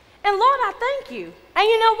happening. And Lord, I thank you. And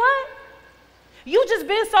you know what? You just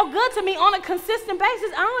been so good to me on a consistent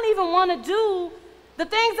basis. I don't even want to do the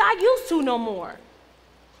things I used to no more.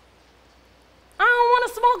 I don't want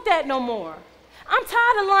to smoke that no more. I'm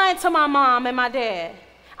tired of lying to my mom and my dad.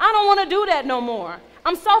 I don't want to do that no more.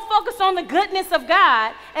 I'm so focused on the goodness of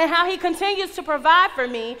God and how he continues to provide for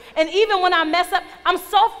me. And even when I mess up, I'm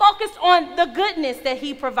so focused on the goodness that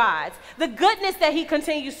he provides, the goodness that he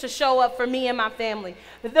continues to show up for me and my family,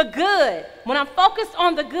 the good. When I'm focused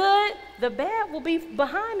on the good, the bad will be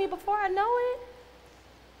behind me before I know it.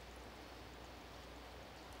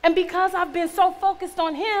 And because I've been so focused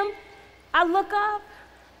on him, I look up,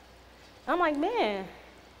 I'm like, man,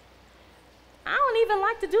 I don't even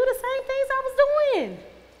like to do the same things I was doing.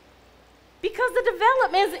 Because the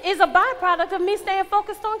development is a byproduct of me staying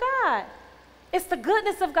focused on God. It's the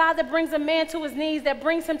goodness of God that brings a man to his knees, that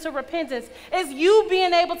brings him to repentance. It's you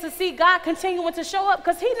being able to see God continuing to show up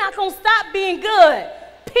because he's not going to stop being good,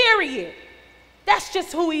 period. That's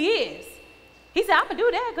just who he is. He said, I'm going to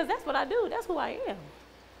do that because that's what I do. That's who I am.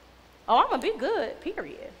 Oh, I'm going to be good,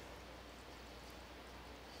 period.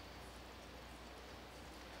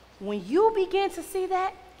 When you begin to see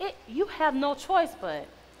that, you have no choice but,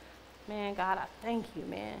 man, God, I thank you,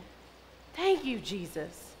 man. Thank you,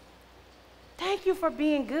 Jesus. Thank you for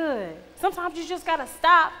being good. Sometimes you just got to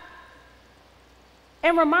stop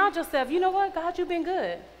and remind yourself, you know what, God, you've been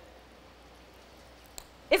good.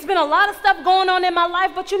 It's been a lot of stuff going on in my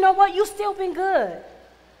life, but you know what, you still been good.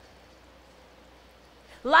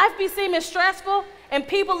 Life be seeming stressful and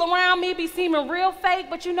people around me be seeming real fake,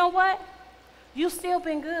 but you know what? You still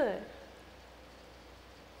been good.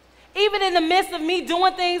 Even in the midst of me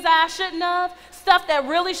doing things I shouldn't have, stuff that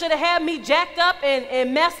really should have had me jacked up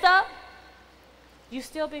and messed up, you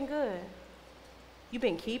still been good. You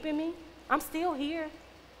been keeping me. I'm still here.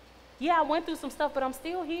 Yeah, I went through some stuff, but I'm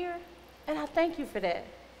still here. And I thank you for that.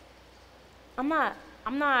 I'm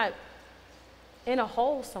not in a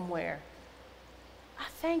hole somewhere. I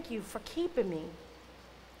thank you for keeping me.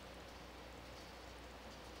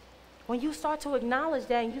 When you start to acknowledge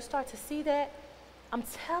that and you start to see that, I'm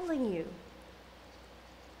telling you,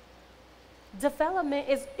 development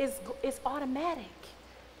is automatic.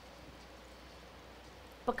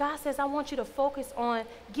 But God says, I want you to focus on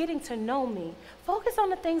getting to know me. Focus on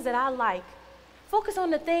the things that I like. Focus on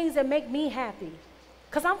the things that make me happy.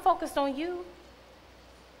 Because I'm focused on you.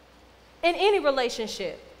 In any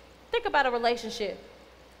relationship, think about a relationship,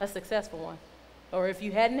 a successful one. Or if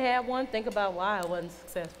you hadn't had one, think about why it wasn't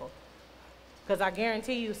successful. Because I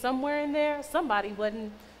guarantee you, somewhere in there, somebody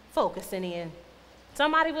wasn't focusing in.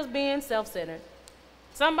 Somebody was being self-centered.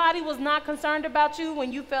 Somebody was not concerned about you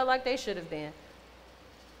when you felt like they should have been.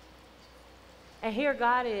 And here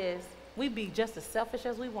God is. We be just as selfish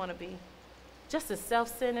as we want to be. Just as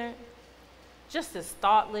self-centered. Just as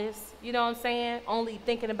thoughtless. You know what I'm saying? Only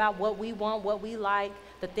thinking about what we want, what we like,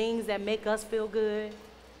 the things that make us feel good.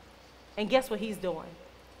 And guess what he's doing?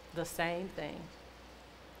 The same thing.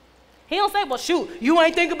 He don't say, well, shoot, you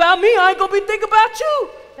ain't think about me, I ain't gonna be thinking about you.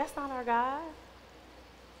 That's not our God.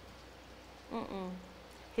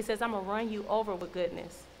 He says, I'm gonna run you over with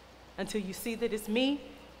goodness until you see that it's me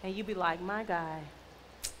and you be like, my guy.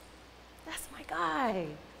 That's my guy.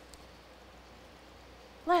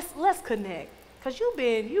 Let's connect. Because you've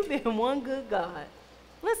been one good God.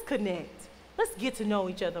 Let's connect. Let's get to know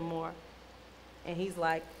each other more. And he's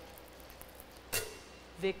like,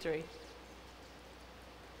 victory.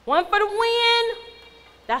 One for the win.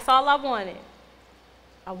 That's all I wanted.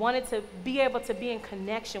 I wanted to be able to be in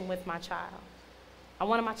connection with my child. I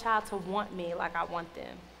wanted my child to want me like I want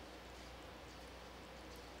them.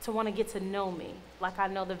 To want to get to know me like I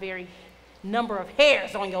know the very number of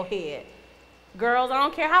hairs on your head. Girls, I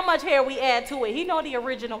don't care how much hair we add to it. He know the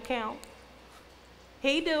original count.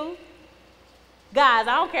 He do. Guys,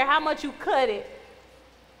 I don't care how much you cut it.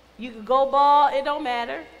 You could go bald, it don't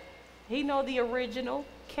matter. He know the original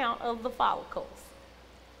count of the follicles.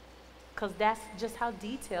 Because that's just how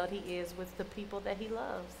detailed he is with the people that he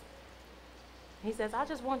loves. He says, I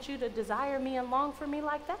just want you to desire me and long for me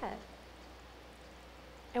like that.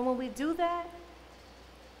 And when we do that,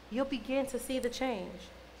 you'll begin to see the change.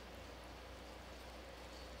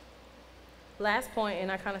 Last point,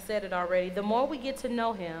 and I kind of said it already, the more we get to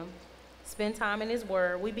know him, spend time in his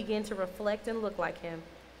word, we begin to reflect and look like him.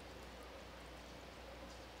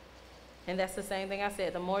 And that's the same thing I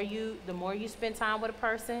said. The more you spend time with a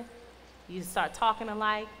person, you start talking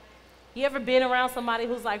alike. You ever been around somebody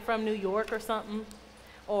who's like from New York or something?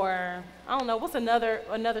 Or, I don't know, what's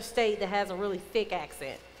another state that has a really thick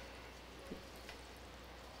accent?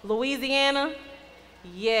 Louisiana?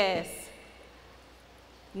 Yes.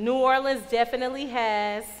 New Orleans definitely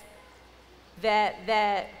has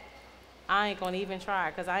that. I ain't gonna even try,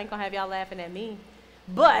 because I ain't gonna have y'all laughing at me.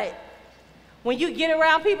 But when you get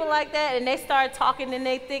around people like that and they start talking in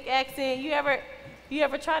their thick accent, you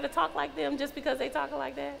ever try to talk like them just because they talking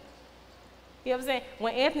like that? You know what I'm saying?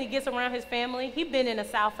 When Anthony gets around his family, he's been in the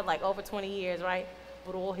South for like over 20 years, right?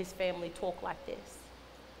 But all his family talk like this.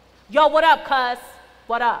 Yo, what up, cuz?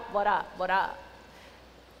 What up, what up, what up?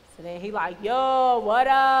 So then he like, yo, what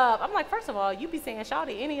up? I'm like, first of all, you be saying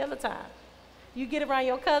shawty any other time. You get around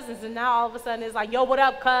your cousins and now all of a sudden it's like, yo, what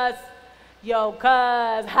up, cuz? Yo, cuz,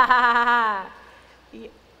 ha ha ha ha.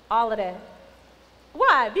 All of that.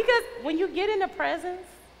 Why? Because when you get in the presence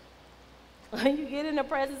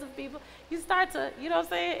of people, you start to, you know what I'm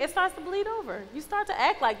saying? It starts to bleed over. You start to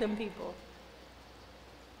act like them people.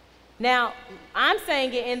 Now, I'm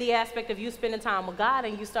saying it in the aspect of you spending time with God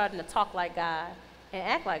and you starting to talk like God and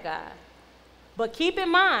act like God. But keep in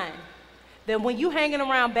mind that when you hanging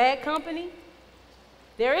around bad company,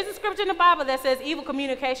 there is a scripture in the Bible that says evil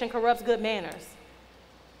communication corrupts good manners.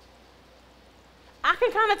 I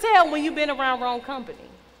can kind of tell when you've been around wrong company.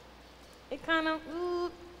 It kind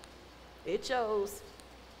of, it shows.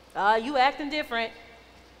 You acting different.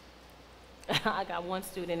 I got one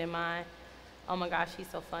student in mind. Oh my gosh, he's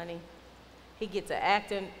so funny. He gets to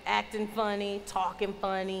acting funny, talking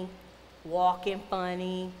funny, walking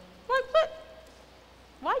funny. Like, what?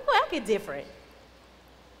 Why you acting different?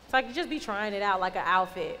 It's like you just be trying it out like an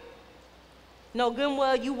outfit. No, good and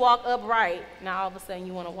well, you walk upright. Now all of a sudden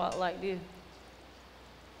you want to walk like this.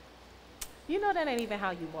 You know that ain't even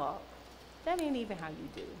how you walk. That ain't even how you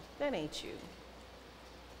do. That ain't you.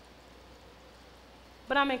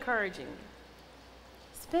 But I'm encouraging you.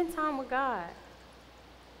 Spend time with God.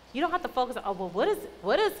 You don't have to focus on, oh, well,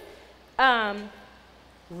 what is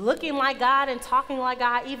looking like God and talking like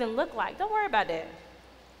God even look like? Don't worry about that.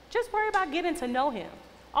 Just worry about getting to know him.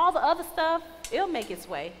 All the other stuff, it'll make its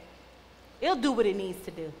way. It'll do what it needs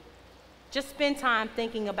to do. Just spend time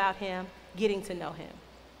thinking about him, getting to know him.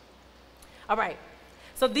 All right,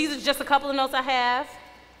 so these are just a couple of notes I have.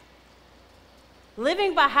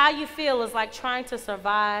 Living by how you feel is like trying to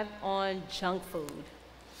survive on junk food.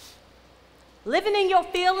 Living in your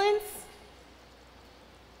feelings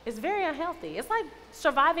is very unhealthy. It's like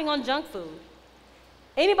surviving on junk food.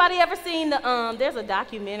 Anybody ever seen there's a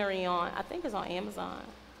documentary on, I think it's on Amazon,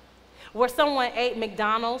 where someone ate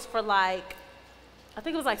McDonald's for like, I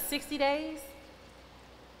think it was like 60 days.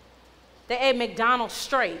 They ate McDonald's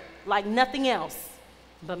straight, like nothing else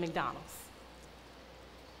but McDonald's.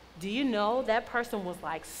 Do you know that person was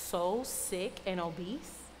like so sick and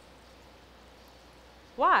obese?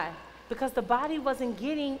 Why? Because the body wasn't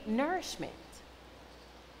getting nourishment.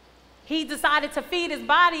 He decided to feed his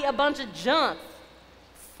body a bunch of junk.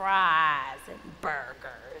 Fries and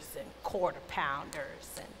burgers and quarter pounders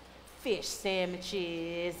and fish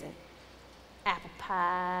sandwiches and apple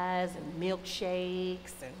pies and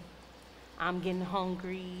milkshakes and I'm getting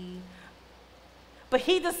hungry. But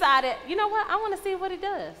he decided, you know what, I want to see what he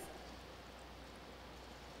does.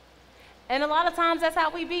 And a lot of times that's how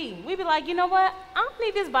we be. We be like, you know what, I don't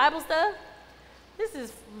need this Bible stuff. This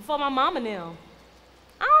is for my mom and them.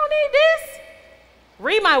 I don't need this.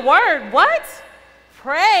 Read my word, what?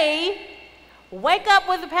 Pray. Wake up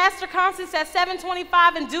with the Pastor Constance at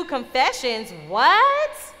 7:25 and do confessions.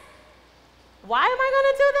 What? Why am I going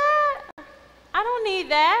to do that? I don't need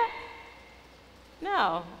that.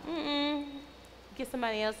 No. Get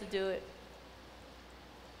somebody else to do it.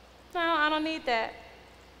 No, I don't need that.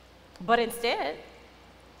 But instead,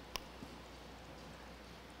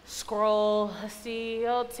 scroll. Let's see.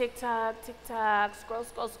 Oh, TikTok.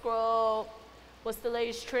 Scroll. What's the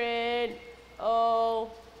latest trend?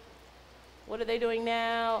 Oh, what are they doing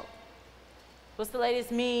now? What's the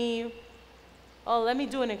latest meme? Oh, let me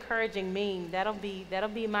do an encouraging meme. That'll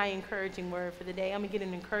be my encouraging word for the day. I'm gonna get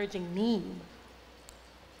an encouraging meme.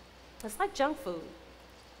 It's like junk food.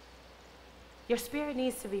 Your spirit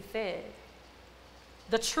needs to be fed.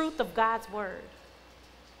 The truth of God's word.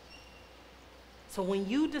 So when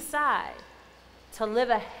you decide to live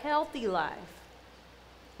a healthy life,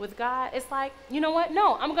 with God, it's like, you know what?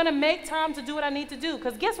 No, I'm going to make time to do what I need to do.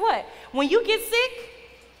 Because guess what? When you get sick,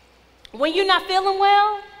 when you're not feeling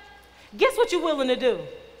well, guess what you're willing to do?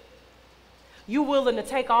 You're willing to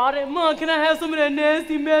take all that, Mom, can I have some of that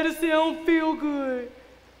nasty medicine? I don't feel good.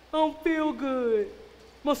 I don't feel good.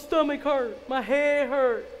 My stomach hurt. My head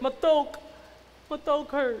hurt. My throat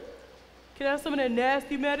hurt. Can I have some of that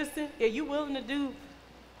nasty medicine? Yeah, you're willing to do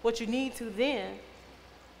what you need to then.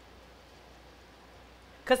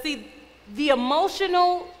 Because see, the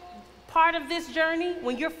emotional part of this journey,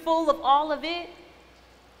 when you're full of all of it,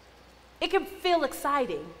 it can feel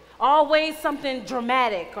exciting. Always something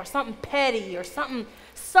dramatic or something petty or something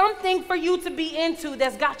for you to be into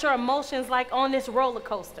that's got your emotions like on this roller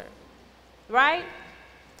coaster, right?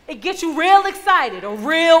 It gets you real excited or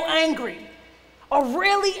real angry or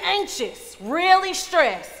really anxious, really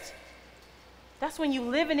stressed. That's when you're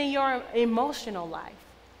living in your emotional life.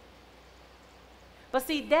 But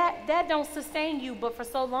see, that don't sustain you but for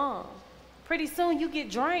so long. Pretty soon you get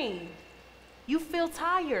drained. You feel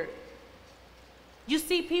tired. You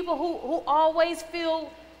see people who always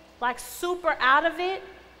feel like super out of it,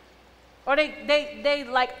 or they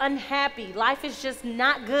like unhappy. Life is just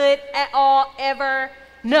not good at all, ever.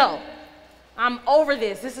 No, I'm over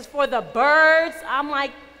this. This is for the birds. I'm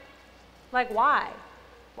like why?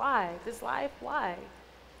 Why? This life, why?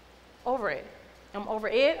 Over it. I'm over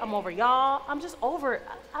it. I'm over y'all. I'm just over it.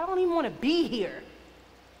 I don't even want to be here.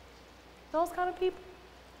 Those kind of people.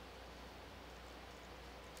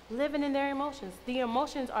 Living in their emotions. The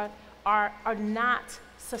emotions are not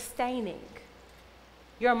sustaining.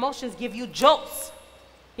 Your emotions give you jolts.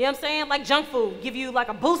 You know what I'm saying? Like junk food. Give you like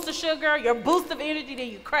a boost of sugar, your boost of energy, then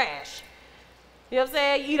you crash. You know what I'm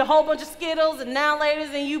saying? You eat a whole bunch of Skittles and now later,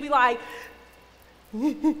 and you be like,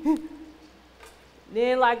 then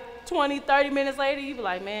like 20, 30 minutes later, you be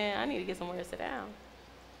like, man, I need to get somewhere to sit down.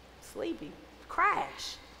 Sleepy.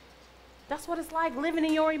 Crash. That's what it's like living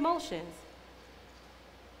in your emotions.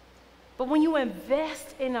 But when you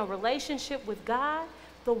invest in a relationship with God,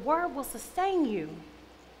 the word will sustain you.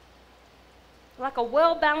 Like a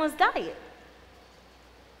well-balanced diet.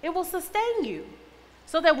 It will sustain you.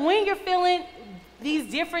 So that when you're feeling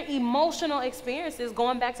these different emotional experiences,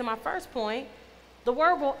 going back to my first point, the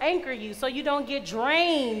word will anchor you so you don't get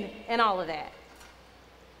drained and all of that.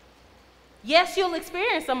 Yes, you'll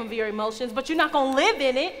experience some of your emotions, but you're not going to live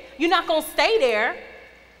in it. You're not going to stay there.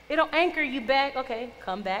 It'll anchor you back. Okay,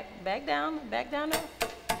 come back down there.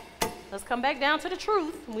 Let's come back down to the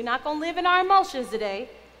truth. We're not going to live in our emotions today.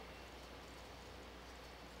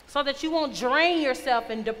 So that you won't drain yourself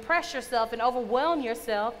and depress yourself and overwhelm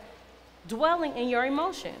yourself dwelling in your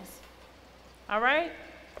emotions. All right?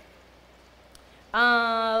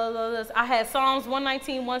 I had Psalms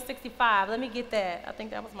 119, 165. Let me get that. I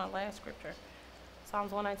think that was my last scripture.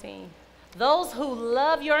 Psalms 119. Those who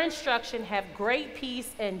love your instruction have great peace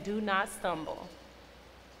and do not stumble.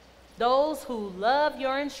 Those who love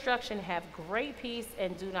your instruction have great peace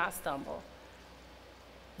and do not stumble.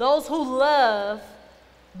 Those who love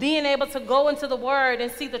being able to go into the word and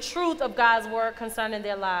see the truth of God's word concerning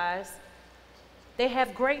their lives, they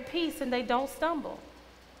have great peace and they don't stumble.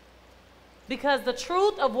 Because the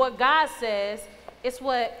truth of what God says is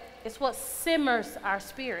what simmers our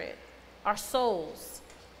spirit, our souls.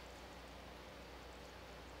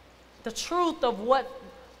 The truth of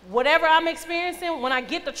whatever I'm experiencing, when I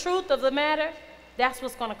get the truth of the matter, that's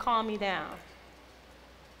what's going to calm me down.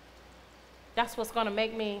 That's what's going to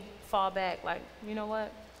make me fall back like, you know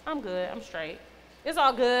what? I'm good. I'm straight. It's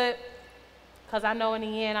all good because I know in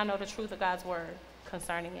the end, I know the truth of God's word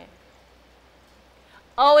concerning it.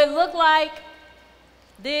 Oh, it looked like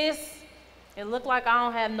this. It looked like I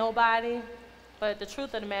don't have nobody. But the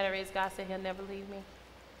truth of the matter is God said he'll never leave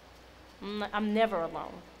me. I'm never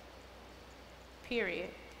alone. Period.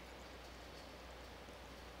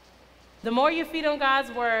 The more you feed on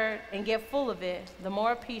God's word and get full of it, the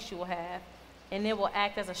more peace you will have. And it will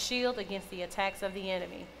act as a shield against the attacks of the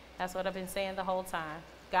enemy. That's what I've been saying the whole time.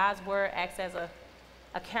 God's word acts as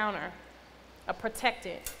a counter, a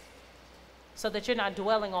protectant, so that you're not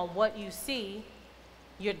dwelling on what you see,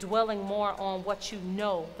 you're dwelling more on what you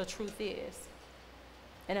know the truth is.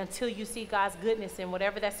 And until you see God's goodness in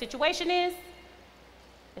whatever that situation is,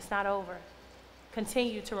 it's not over.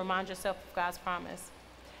 Continue to remind yourself of God's promise.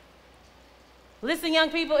 Listen, young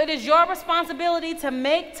people, it is your responsibility to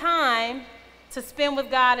make time to spend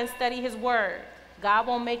with God and study his word. God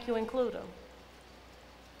won't make you include him.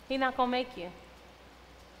 He's not going to make you.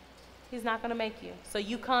 He's not going to make you. So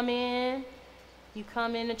you come in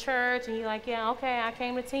to church and you're like, yeah, okay, I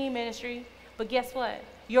came to teen ministry. But guess what?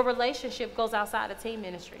 Your relationship goes outside of teen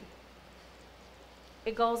ministry.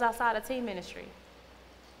 it goes outside of teen ministry.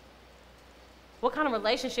 What kind of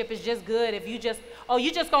relationship is just good if you just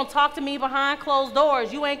gonna talk to me behind closed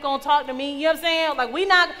doors? You ain't gonna talk to me, you know what I'm saying?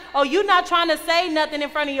 Like you not trying to say nothing in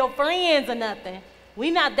front of your friends or nothing. We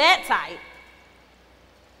not that type.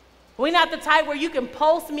 We not the type where you can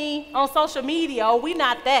post me on social media. Oh, we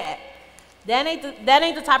not that. That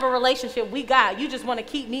ain't the type of relationship we got. You just want to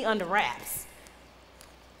keep me under wraps.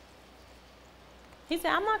 He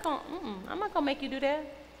said, I'm not gonna make you do that.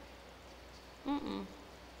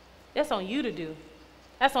 That's on you to do.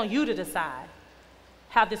 That's on you to decide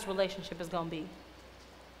how this relationship is gonna be.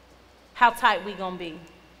 How tight we gonna be.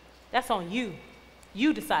 That's on you.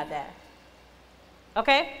 You decide that.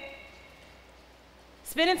 Okay?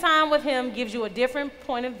 Spending time with him gives you a different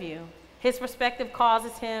point of view. His perspective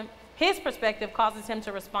causes him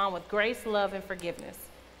to respond with grace, love, and forgiveness.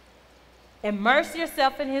 Immerse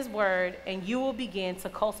yourself in his word, and you will begin to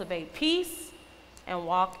cultivate peace and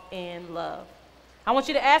walk in love. I want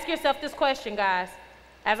you to ask yourself this question, guys,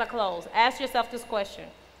 as I close. Ask yourself this question.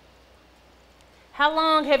 How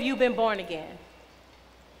long have you been born again?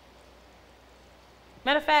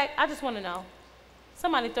 Matter of fact, I just want to know.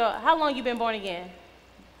 Somebody how long you been born again?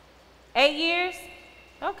 8 years?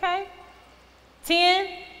 Okay. 10?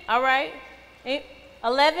 All right.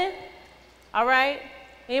 11? All right.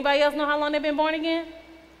 Anybody else know how long they've been born again?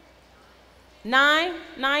 9?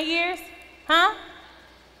 9 years? Huh?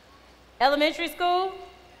 Elementary school?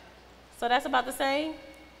 So that's about the same?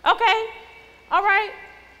 Okay. All right.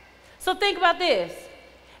 So think about this.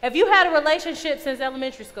 If you had a relationship since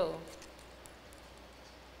elementary school,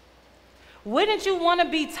 wouldn't you want to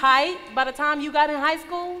be tight by the time you got in high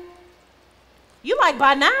school? You like,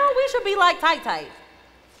 by now, we should be like tight.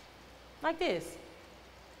 Like this.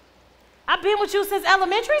 I've been with you since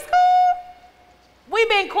elementary school? We've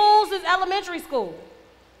been cool since elementary school.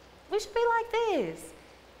 We should be like this.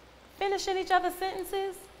 Finishing each other's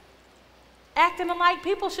sentences. Acting alike.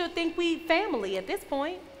 People should think we family at this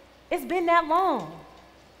point. It's been that long.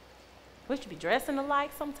 We should be dressing alike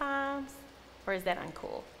sometimes. Or is that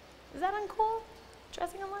uncool? Is that uncool?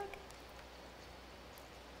 Dressing alike?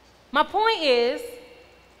 My point is,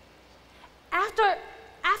 after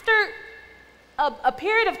a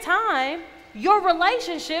period of time, your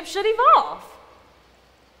relationship should evolve.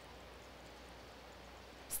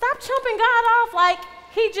 Stop chumping God off like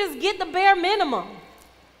he just get the bare minimum.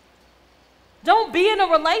 Don't be in a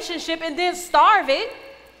relationship and then starve it.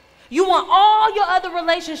 You want all your other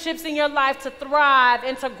relationships in your life to thrive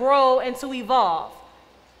and to grow and to evolve.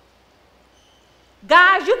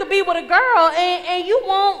 Guys, you could be with a girl and you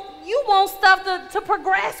want stuff to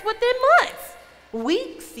progress within months,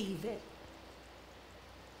 weeks even.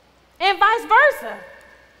 And vice versa.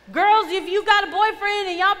 Girls, if you got a boyfriend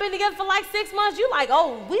and y'all been together for like 6 months, you like,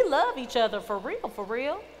 oh, we love each other for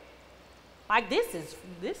real. Like this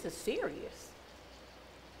is serious.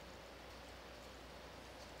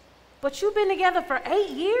 But you've been together for 8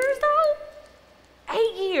 years though?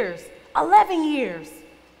 8 years, 11 years,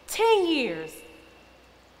 10 years.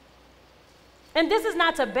 And this is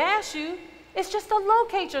not to bash you, it's just to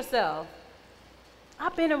locate yourself.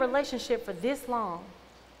 I've been in a relationship for this long,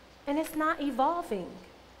 and it's not evolving.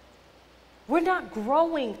 We're not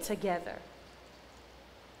growing together.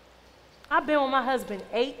 I've been with my husband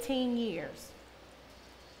 18 years.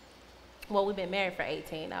 Well, we've been married for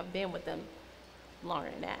 18. I've been with them longer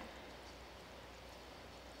than that.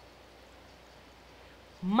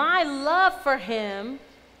 My love for him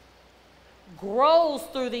grows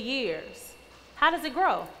through the years. How does it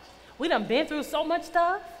grow? We done been through so much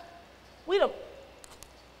stuff.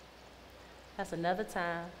 That's another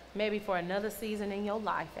time, maybe for another season in your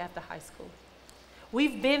life after high school.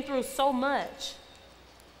 We've been through so much.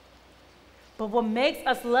 But what makes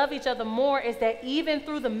us love each other more is that even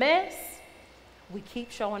through the mess, we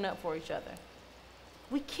keep showing up for each other.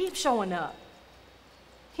 We keep showing up.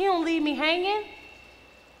 He don't leave me hanging.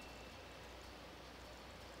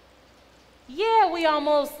 Yeah, we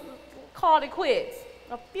almost called it quits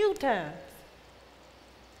a few times.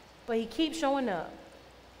 But he keeps showing up.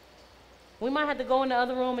 We might have to go in the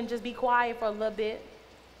other room and just be quiet for a little bit.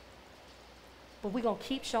 But we're going to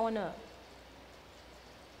keep showing up.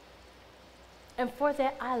 And for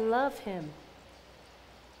that, I love him.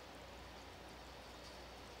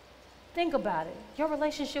 Think about it. Your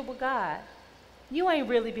relationship with God. You ain't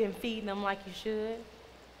really been feeding him like you should.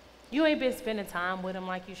 You ain't been spending time with him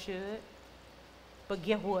like you should. But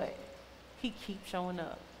get what? He keeps showing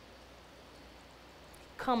up.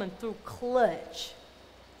 Coming through clutch.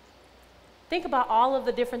 Think about all of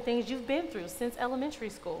the different things you've been through since elementary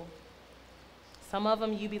school. Some of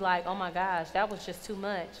them you be like, oh my gosh, that was just too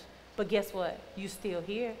much. But guess what? You still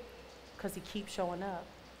here because he keeps showing up.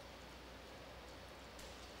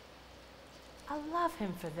 I love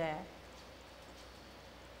him for that.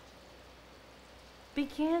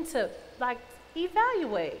 Begin to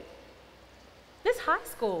evaluate. This high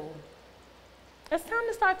school. It's time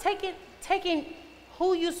to start taking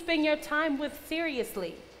who you spend your time with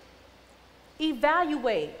seriously.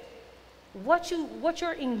 Evaluate what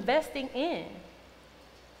you're investing in.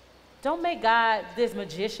 Don't make God this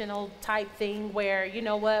magicianal type thing where, you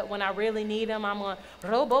know what, when I really need him, I'm going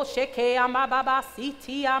robo sheke amba baba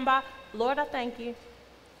siti amba. Lord, I thank you.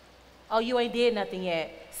 Oh, you ain't did nothing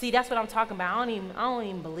yet. See, that's what I'm talking about. I don't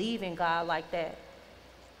even believe in God like that.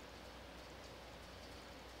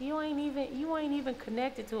 You ain't even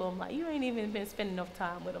connected to him. Like, you ain't even been spending enough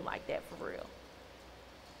time with him like that for real.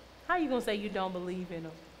 How are you gonna say you don't believe in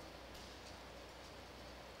him?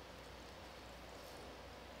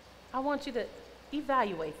 I want you to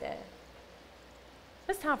evaluate that.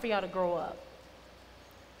 It's time for y'all to grow up.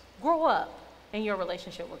 Grow up in your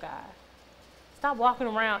relationship with God. Stop walking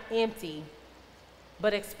around empty,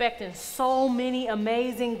 but expecting so many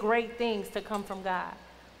amazing, great things to come from God.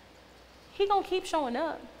 He gonna keep showing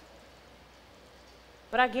up.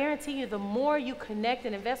 But I guarantee you, the more you connect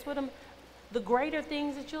and invest with him, the greater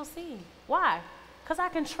things that you'll see. Why? Because I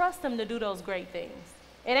can trust him to do those great things.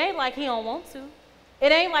 It ain't like he don't want to.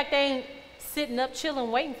 It ain't like they ain't sitting up,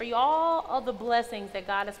 chilling, waiting for you. All of the blessings that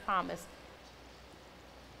God has promised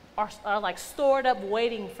are like stored up,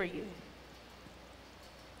 waiting for you.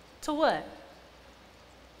 To what?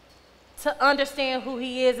 To understand who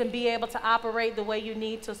he is and be able to operate the way you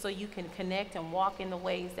need to so you can connect and walk in the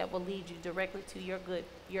ways that will lead you directly to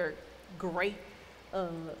your great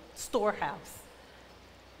storehouse,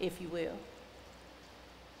 if you will.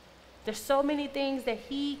 There's so many things that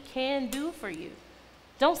he can do for you.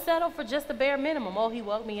 Don't settle for just the bare minimum. Oh, he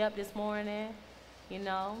woke me up this morning, you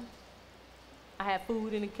know. I have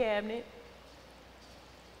food in the cabinet.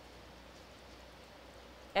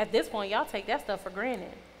 At this point, y'all take that stuff for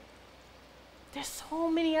granted. There's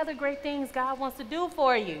so many other great things God wants to do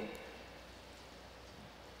for you.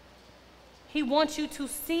 He wants you to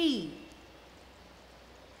see.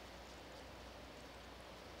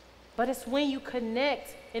 But it's when you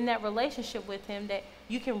connect in that relationship with him that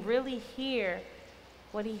you can really hear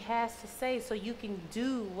what he has to say, so you can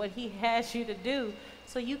do what he has you to do,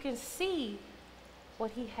 so you can see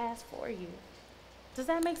what he has for you. Does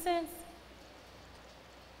that make sense?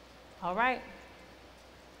 All right.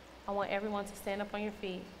 I want everyone to stand up on your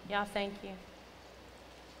feet. Y'all, thank you.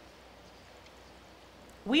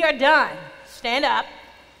 We are done. Stand up.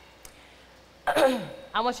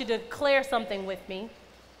 I want you to declare something with me.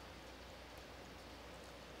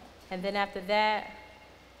 And then after that,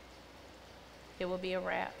 it will be a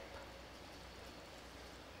wrap.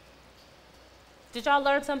 Did y'all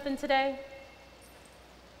learn something today?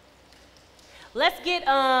 Let's get,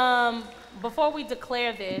 before we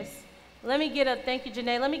declare this, thank you,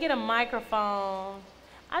 Janae. Let me get a microphone.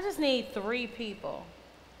 I just need 3 people.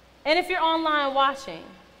 And if you're online watching,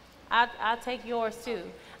 I'll take yours too.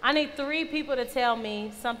 I need 3 people to tell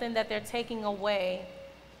me something that they're taking away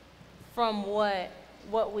from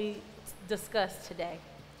what we discussed today.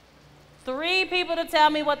 3 people to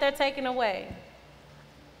tell me what they're taking away.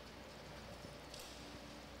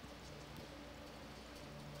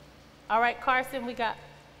 All right, Carson, we got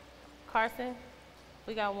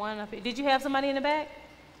one up here. Did you have somebody in the back?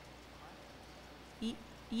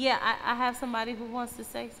 Yeah, I have somebody who wants to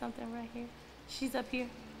say something right here. She's up here.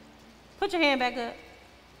 Put your hand back up.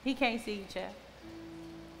 He can't see you, Chad.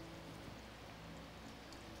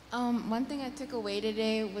 One thing I took away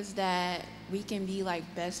today was that we can be like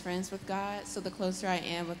best friends with God. So the closer I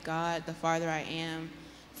am with God, the farther I am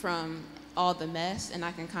from all the mess, and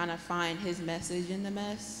I can kind of find his message in the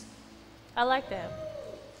mess. I like that.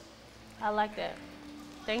 I like that.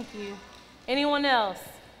 Thank you. Anyone else?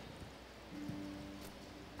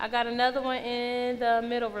 I got another one in the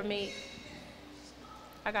middle, Ramik.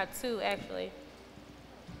 I got 2, actually.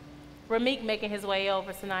 Ramik making his way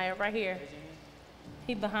over, Sanaya, right here.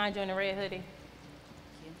 He behind you in the red hoodie.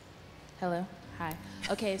 Hello. Hi.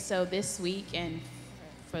 Okay, so this week and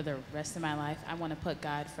for the rest of my life, I want to put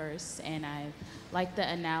God first. And I like the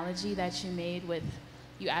analogy that you made with,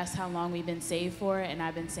 you asked how long we've been saved for, and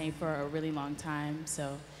I've been saved for a really long time.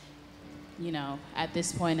 So, you know, at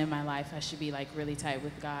this point in my life, I should be like really tight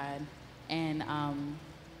with God. And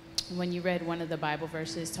when you read one of the Bible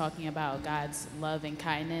verses talking about God's love and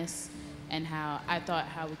kindness, and how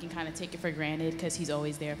we can kind of take it for granted because he's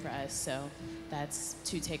always there for us. So that's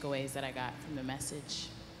 2 takeaways that I got from the message.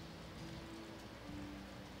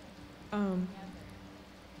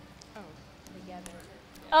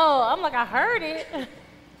 Oh, I'm like, I heard it.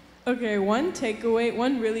 Okay, one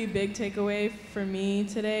really big takeaway for me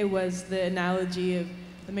today was the analogy of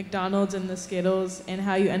the McDonald's and the Skittles and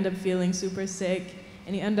how you end up feeling super sick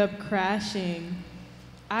and you end up crashing.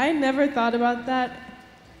 I never thought about that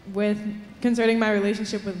concerning my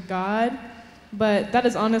relationship with God, but that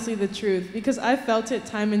is honestly the truth because I felt it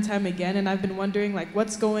time and time again and I've been wondering like,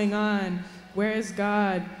 what's going on? Where is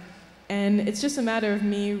God? And it's just a matter of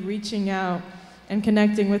me reaching out and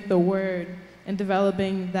connecting with the Word and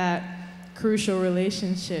developing that crucial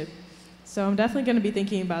relationship. So I'm definitely going to be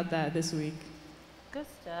thinking about that this week. Good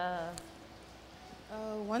stuff.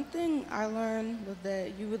 One thing I learned was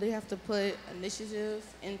that you really have to put initiative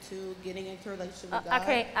into getting into a relationship with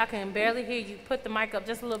God. I can barely hear you. Put the mic up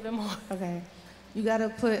just a little bit more. Okay. You got to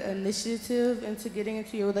put initiative into getting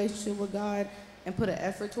into your relationship with God and put an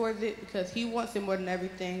effort towards it because he wants it more than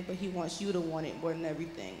everything, but he wants you to want it more than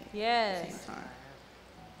everything Yes. at the same time.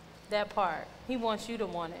 That part. He wants you to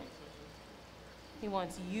want it. He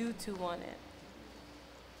wants you to want it.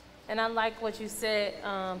 And I like what you said,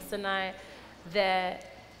 Sanai, that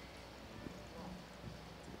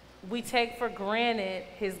we take for granted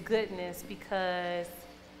his goodness because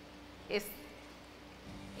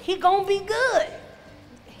he gonna be good.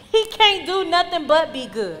 He can't do nothing but be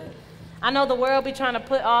good. I know the world be trying to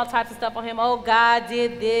put all types of stuff on him. Oh, God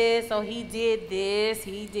did this. Oh, he did this.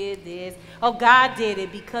 He did this. Oh, God did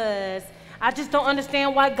it because I just don't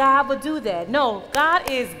understand why God would do that. No, God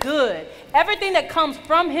is good. Everything that comes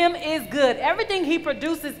from him is good. Everything he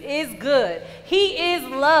produces is good. He is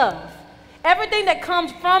love. Everything that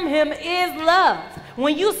comes from him is love.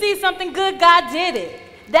 When you see something good, God did it.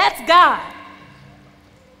 That's God.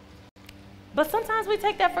 But sometimes we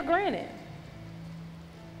take that for granted.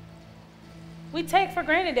 We take for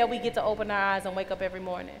granted that we get to open our eyes and wake up every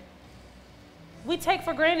morning. We take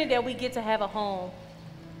for granted that we get to have a home,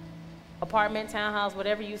 apartment, townhouse,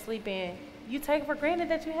 whatever you sleep in. You take for granted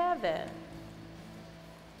that you have that.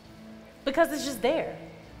 Because it's just there.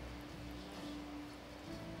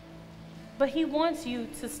 But he wants you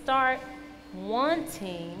to start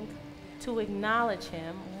wanting to acknowledge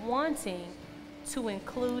him, wanting to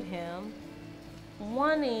include him,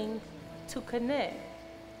 wanting to connect.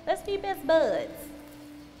 Let's be best buds.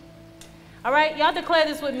 All right, y'all declare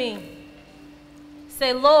this with me.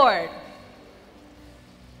 Say, Lord.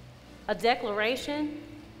 A declaration?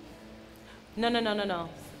 No.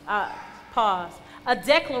 Pause. A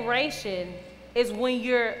declaration is when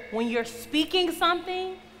you're speaking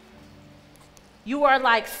something, you are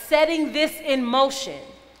like setting this in motion.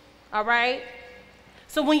 All right?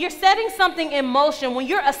 So when you're setting something in motion, when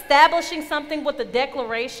you're establishing something with a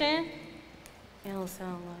declaration, it don't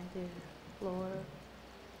sound like this. Lord,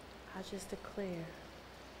 I just declare.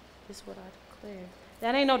 This is what I declare.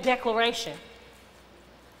 That ain't no declaration.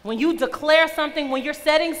 When you declare something, when you're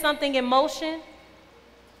setting something in motion,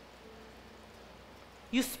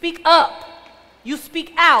 you speak up. You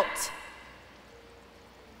speak out.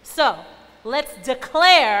 So, let's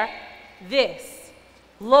declare this.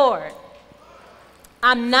 Lord,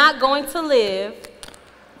 I'm not going to live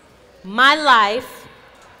my life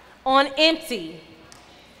on empty.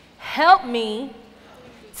 Help me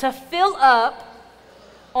to fill up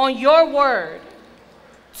on your word,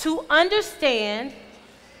 to understand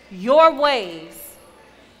your ways,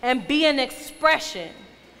 and be an expression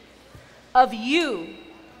of you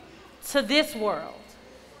to this world.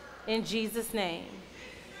 In Jesus' name,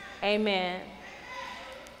 amen.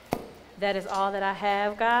 That is all that I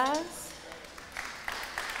have, guys.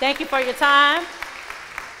 Thank you for your time.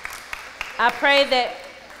 I pray that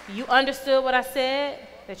you understood what I said,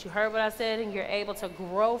 that you heard what I said, and you're able to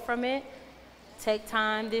grow from it. Take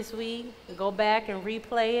time this week, go back and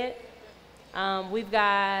replay it. We've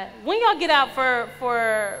got, when y'all get out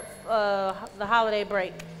for the holiday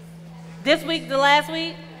break? This week, the last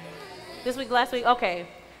week? This week, last week? Okay.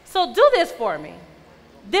 So do this for me.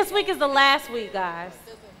 This week is the last week, guys.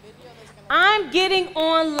 I'm getting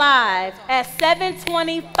on live at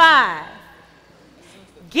 7:25.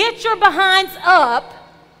 Get your behinds up.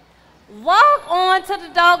 Log on to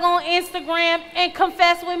the doggone Instagram and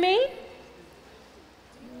confess with me.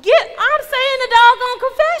 I'm saying the doggone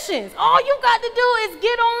confessions. All you got to do is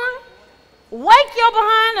get on, wake your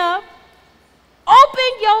behind up,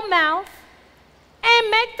 open your mouth, and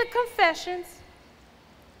make the confessions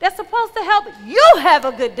that's supposed to help you have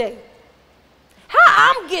a good day. How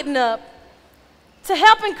I'm getting up to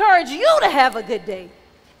help encourage you to have a good day,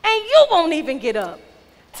 and you won't even get up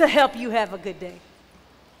to help you have a good day.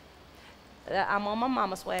 I'm on my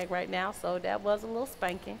mama swag right now, so that was a little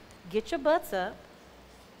spanking. Get your butts up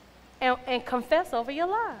and confess over your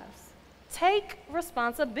lives. take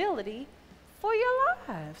responsibility for your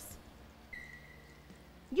lives.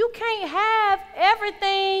 You can't have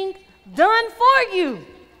everything done for you.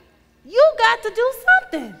 You got to do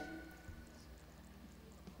something.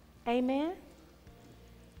 Amen.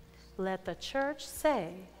 Let the church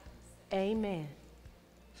say amen.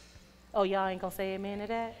 Oh, y'all ain't gonna say amen to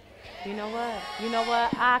that? You know what? You know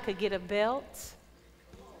what? I could get a belt.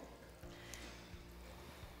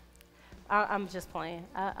 I'm just playing.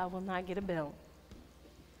 I will not get a belt.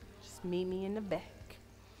 Just meet me in the back.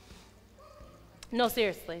 No,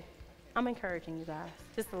 seriously. I'm encouraging you guys.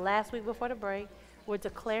 This is the last week before the break. We're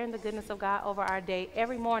declaring the goodness of God over our day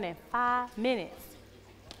every morning, 5 minutes.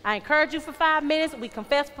 I encourage you for 5 minutes. We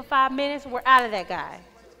confess for 5 minutes. We're out of that guy.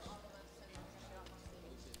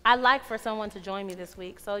 I'd like for someone to join me this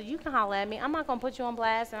week, so you can holler at me. I'm not going to put you on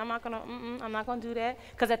blast, and I'm not going to do that,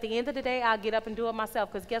 because at the end of the day, I'll get up and do it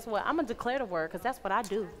myself, because guess what? I'm going to declare the word, because that's what I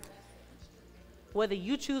do. Whether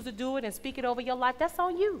you choose to do it and speak it over your life, that's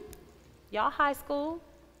on you. Y'all high school.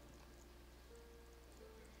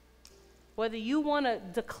 Whether you want to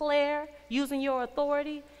declare using your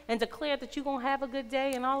authority and declare that you're going to have a good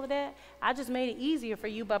day and all of that, I just made it easier for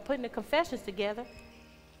you by putting the confessions together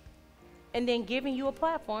and then giving you a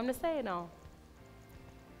platform to say it on.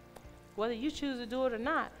 Whether you choose to do it or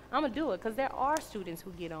not, I'm going to do it, because there are students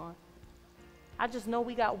who get on. I just know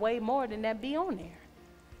we got way more than that be on there.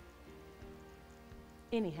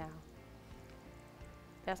 Anyhow,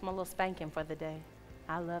 that's my little spanking for the day.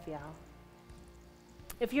 I love y'all.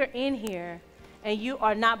 If you're in here and you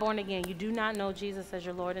are not born again, you do not know Jesus as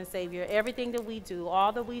your Lord and Savior, everything that we do,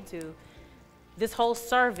 all that we do, this whole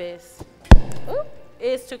service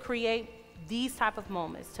is to create these type of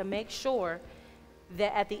moments, to make sure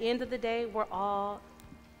that at the end of the day, we're all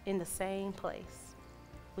in the same place.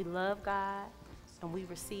 We love God and we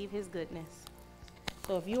receive his goodness.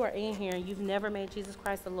 So if you are in here and you've never made Jesus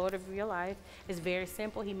Christ the Lord of your life, it's very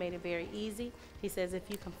simple. He made it very easy. He says if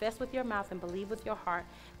you confess with your mouth and believe with your heart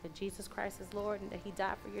that Jesus Christ is Lord and that he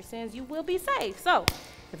died for your sins, you will be saved. So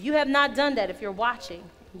if you have not done that, if you're watching,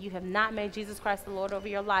 you have not made Jesus Christ the Lord over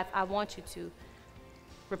your life, I want you to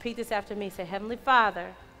repeat this after me. Say, Heavenly Father,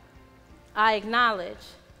 I acknowledge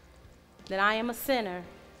that I am a sinner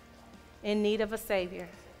in need of a Savior.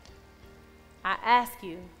 I ask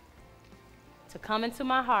you to come into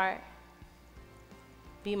my heart,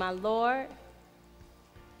 be my Lord,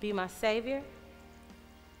 be my Savior,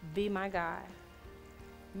 be my God.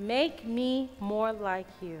 Make me more like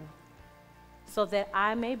you so that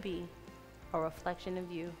I may be a reflection of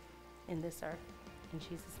you in this earth. In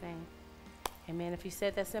Jesus' name, amen. If you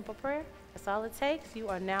said that simple prayer, that's all it takes. You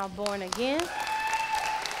are now born again.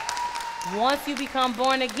 Once you become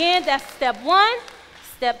born again, that's step 1.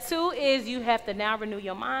 Step 2 is you have to now renew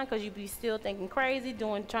your mind, because you be still thinking crazy,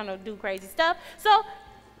 trying to do crazy stuff. So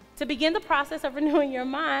to begin the process of renewing your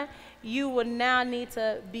mind, you will now need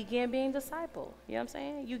to begin being discipled. You know what I'm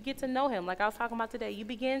saying? You get to know him, like I was talking about today. You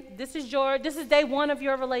begin, this is day 1 of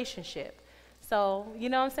your relationship. So, you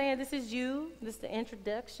know what I'm saying? This is you. This is the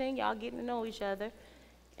introduction. Y'all getting to know each other,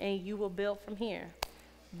 and you will build from here.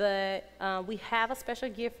 But we have a special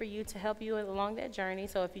gift for you to help you along that journey.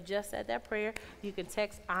 So if you just said that prayer, you can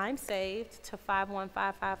text I'm saved to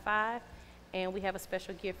 51555, and we have a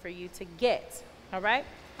special gift for you to get. All right?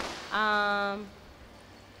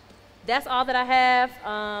 That's all that I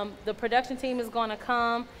have. The production team is going to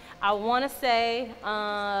come. I want to say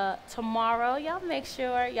tomorrow, y'all make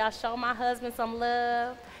sure y'all show my husband some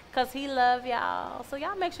love, because he love y'all. So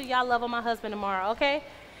y'all make sure y'all love on my husband tomorrow, okay?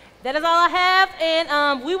 That is all I have,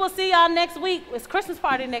 and we will see y'all next week. It's Christmas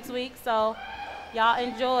party next week, so y'all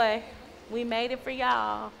enjoy. We made it for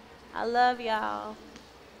y'all. I love y'all.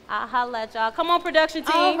 I'll holla at y'all. Come on, production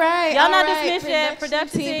team. All right. Y'all not dismissed yet.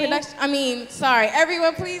 Production team. Sorry.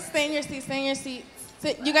 Everyone, please stay in your seats. Stay in your seats.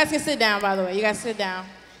 You guys can sit down, by the way. You guys sit down.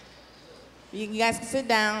 You guys can sit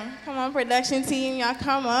down. Come on, production team. Y'all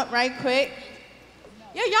come up right quick.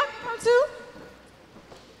 Yeah, y'all can come too.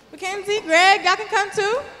 Mackenzie, Greg, y'all can come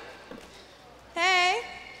too. Hey.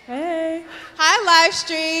 Hey. Hi, live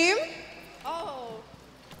stream. Oh.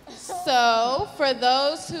 So, for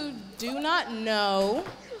those who do not know,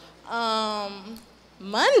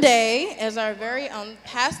 Monday is our very own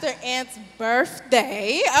Pastor Ant's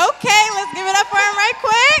birthday. Okay, let's give it up for him right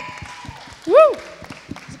quick. Woo!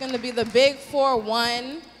 It's going to be the big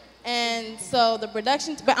 4-1. And so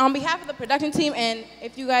but on behalf of the production team, and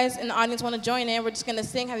if you guys in the audience want to join in, we're just going to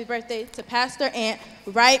sing happy birthday to Pastor Ant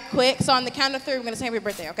right quick. So on the count of 3, we're going to sing happy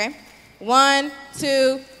birthday, okay? 1,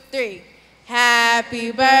 2, 3.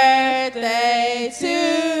 Happy birthday to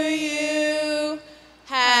you.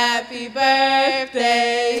 Happy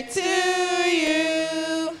birthday to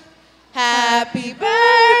you. Happy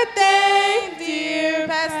birthday, dear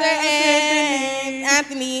Pastor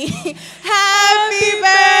Anthony. Happy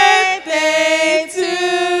birthday to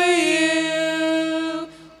you.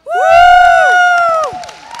 Woo!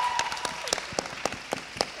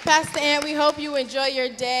 Pastor Ant, we hope you enjoy your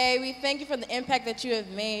day. We thank you for the impact that you have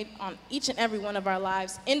made on each and every one of our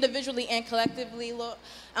lives, individually and collectively, Lord.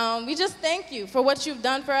 We just thank you for what you've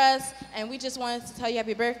done for us, and we just wanted to tell you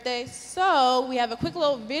happy birthday. So we have a quick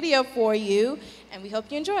little video for you, and we hope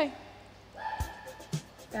you enjoy.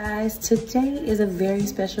 Guys, today is a very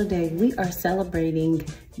special day. We are celebrating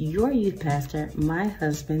your youth pastor, my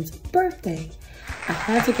husband's birthday. I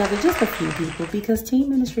had to gather just a few people because teen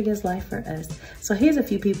ministry is life for us. So here's a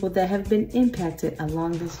few people that have been impacted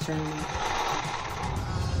along this journey.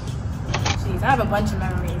 Jeez, I have a bunch of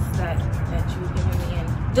memories that you've given me,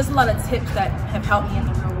 and just a lot of tips that have helped me in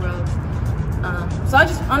the real world. So I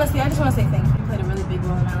just want to say thank you. You played a really big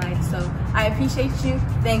role in my life. So I appreciate you.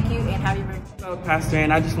 Thank you, and happy birthday. Hello, Pastor,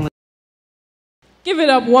 and I just want to Give it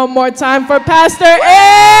up one more time for Pastor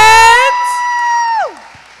Ant!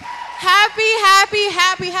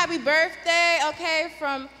 Happy birthday, okay?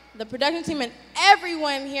 From the production team and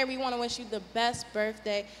everyone here, we want to wish you the best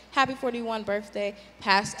birthday. Happy 41st birthday,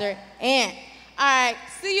 Pastor Ant. All right,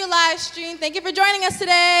 see you live stream. Thank you for joining us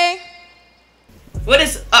today. What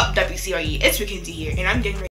is up, WCRE? It's Mackenzie here, and I'm getting ready